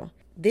dinero.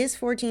 This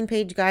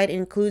 14-page guide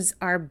includes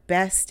our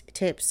best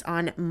tips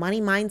on money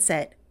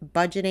mindset,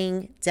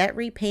 budgeting, debt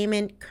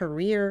repayment,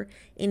 career,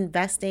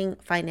 investing,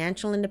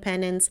 financial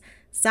independence,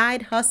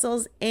 side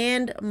hustles,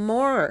 and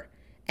more.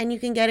 And you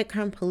can get it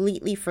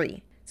completely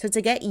free. So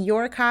to get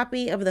your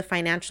copy of The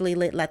Financially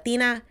Lit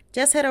Latina,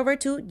 just head over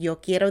to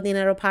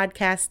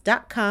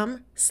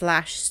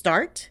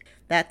yoquierodineropodcast.com/start.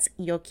 That's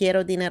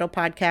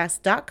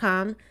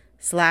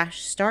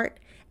yoquierodineropodcast.com/start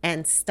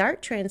and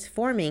start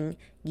transforming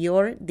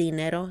your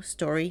dinero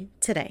story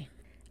today.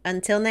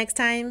 Until next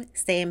time,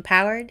 stay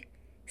empowered,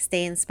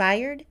 stay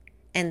inspired,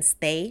 and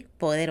stay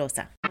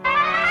poderosa.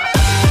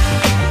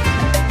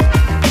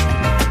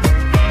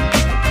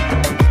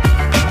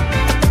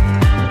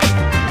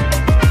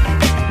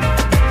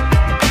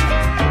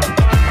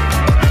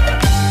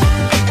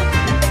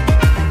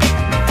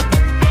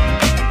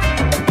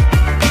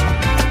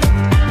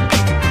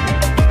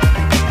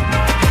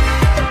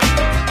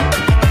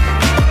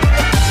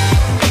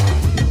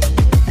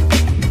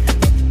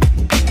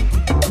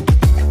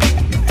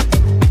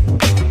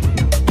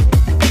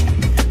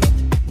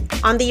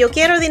 On the Yo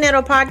Quiero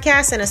Dinero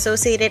podcast and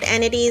associated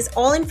entities,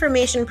 all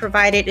information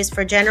provided is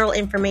for general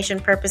information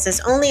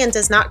purposes only and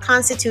does not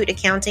constitute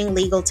accounting,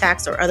 legal,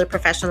 tax, or other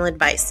professional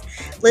advice.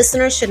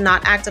 Listeners should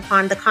not act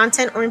upon the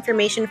content or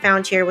information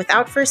found here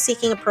without first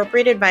seeking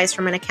appropriate advice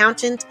from an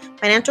accountant,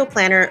 financial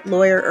planner,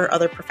 lawyer, or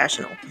other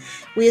professional.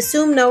 We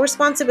assume no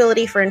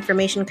responsibility for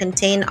information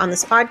contained on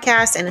this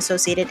podcast and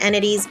associated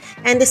entities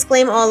and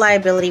disclaim all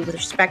liability with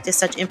respect to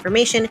such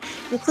information,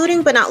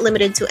 including but not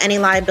limited to any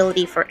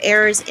liability for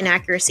errors,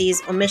 inaccuracies,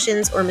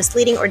 omissions, or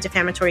misleading or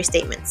defamatory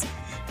statements.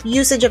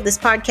 Usage of this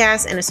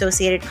podcast and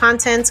associated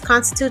contents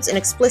constitutes an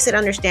explicit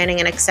understanding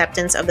and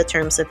acceptance of the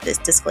terms of this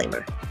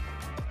disclaimer.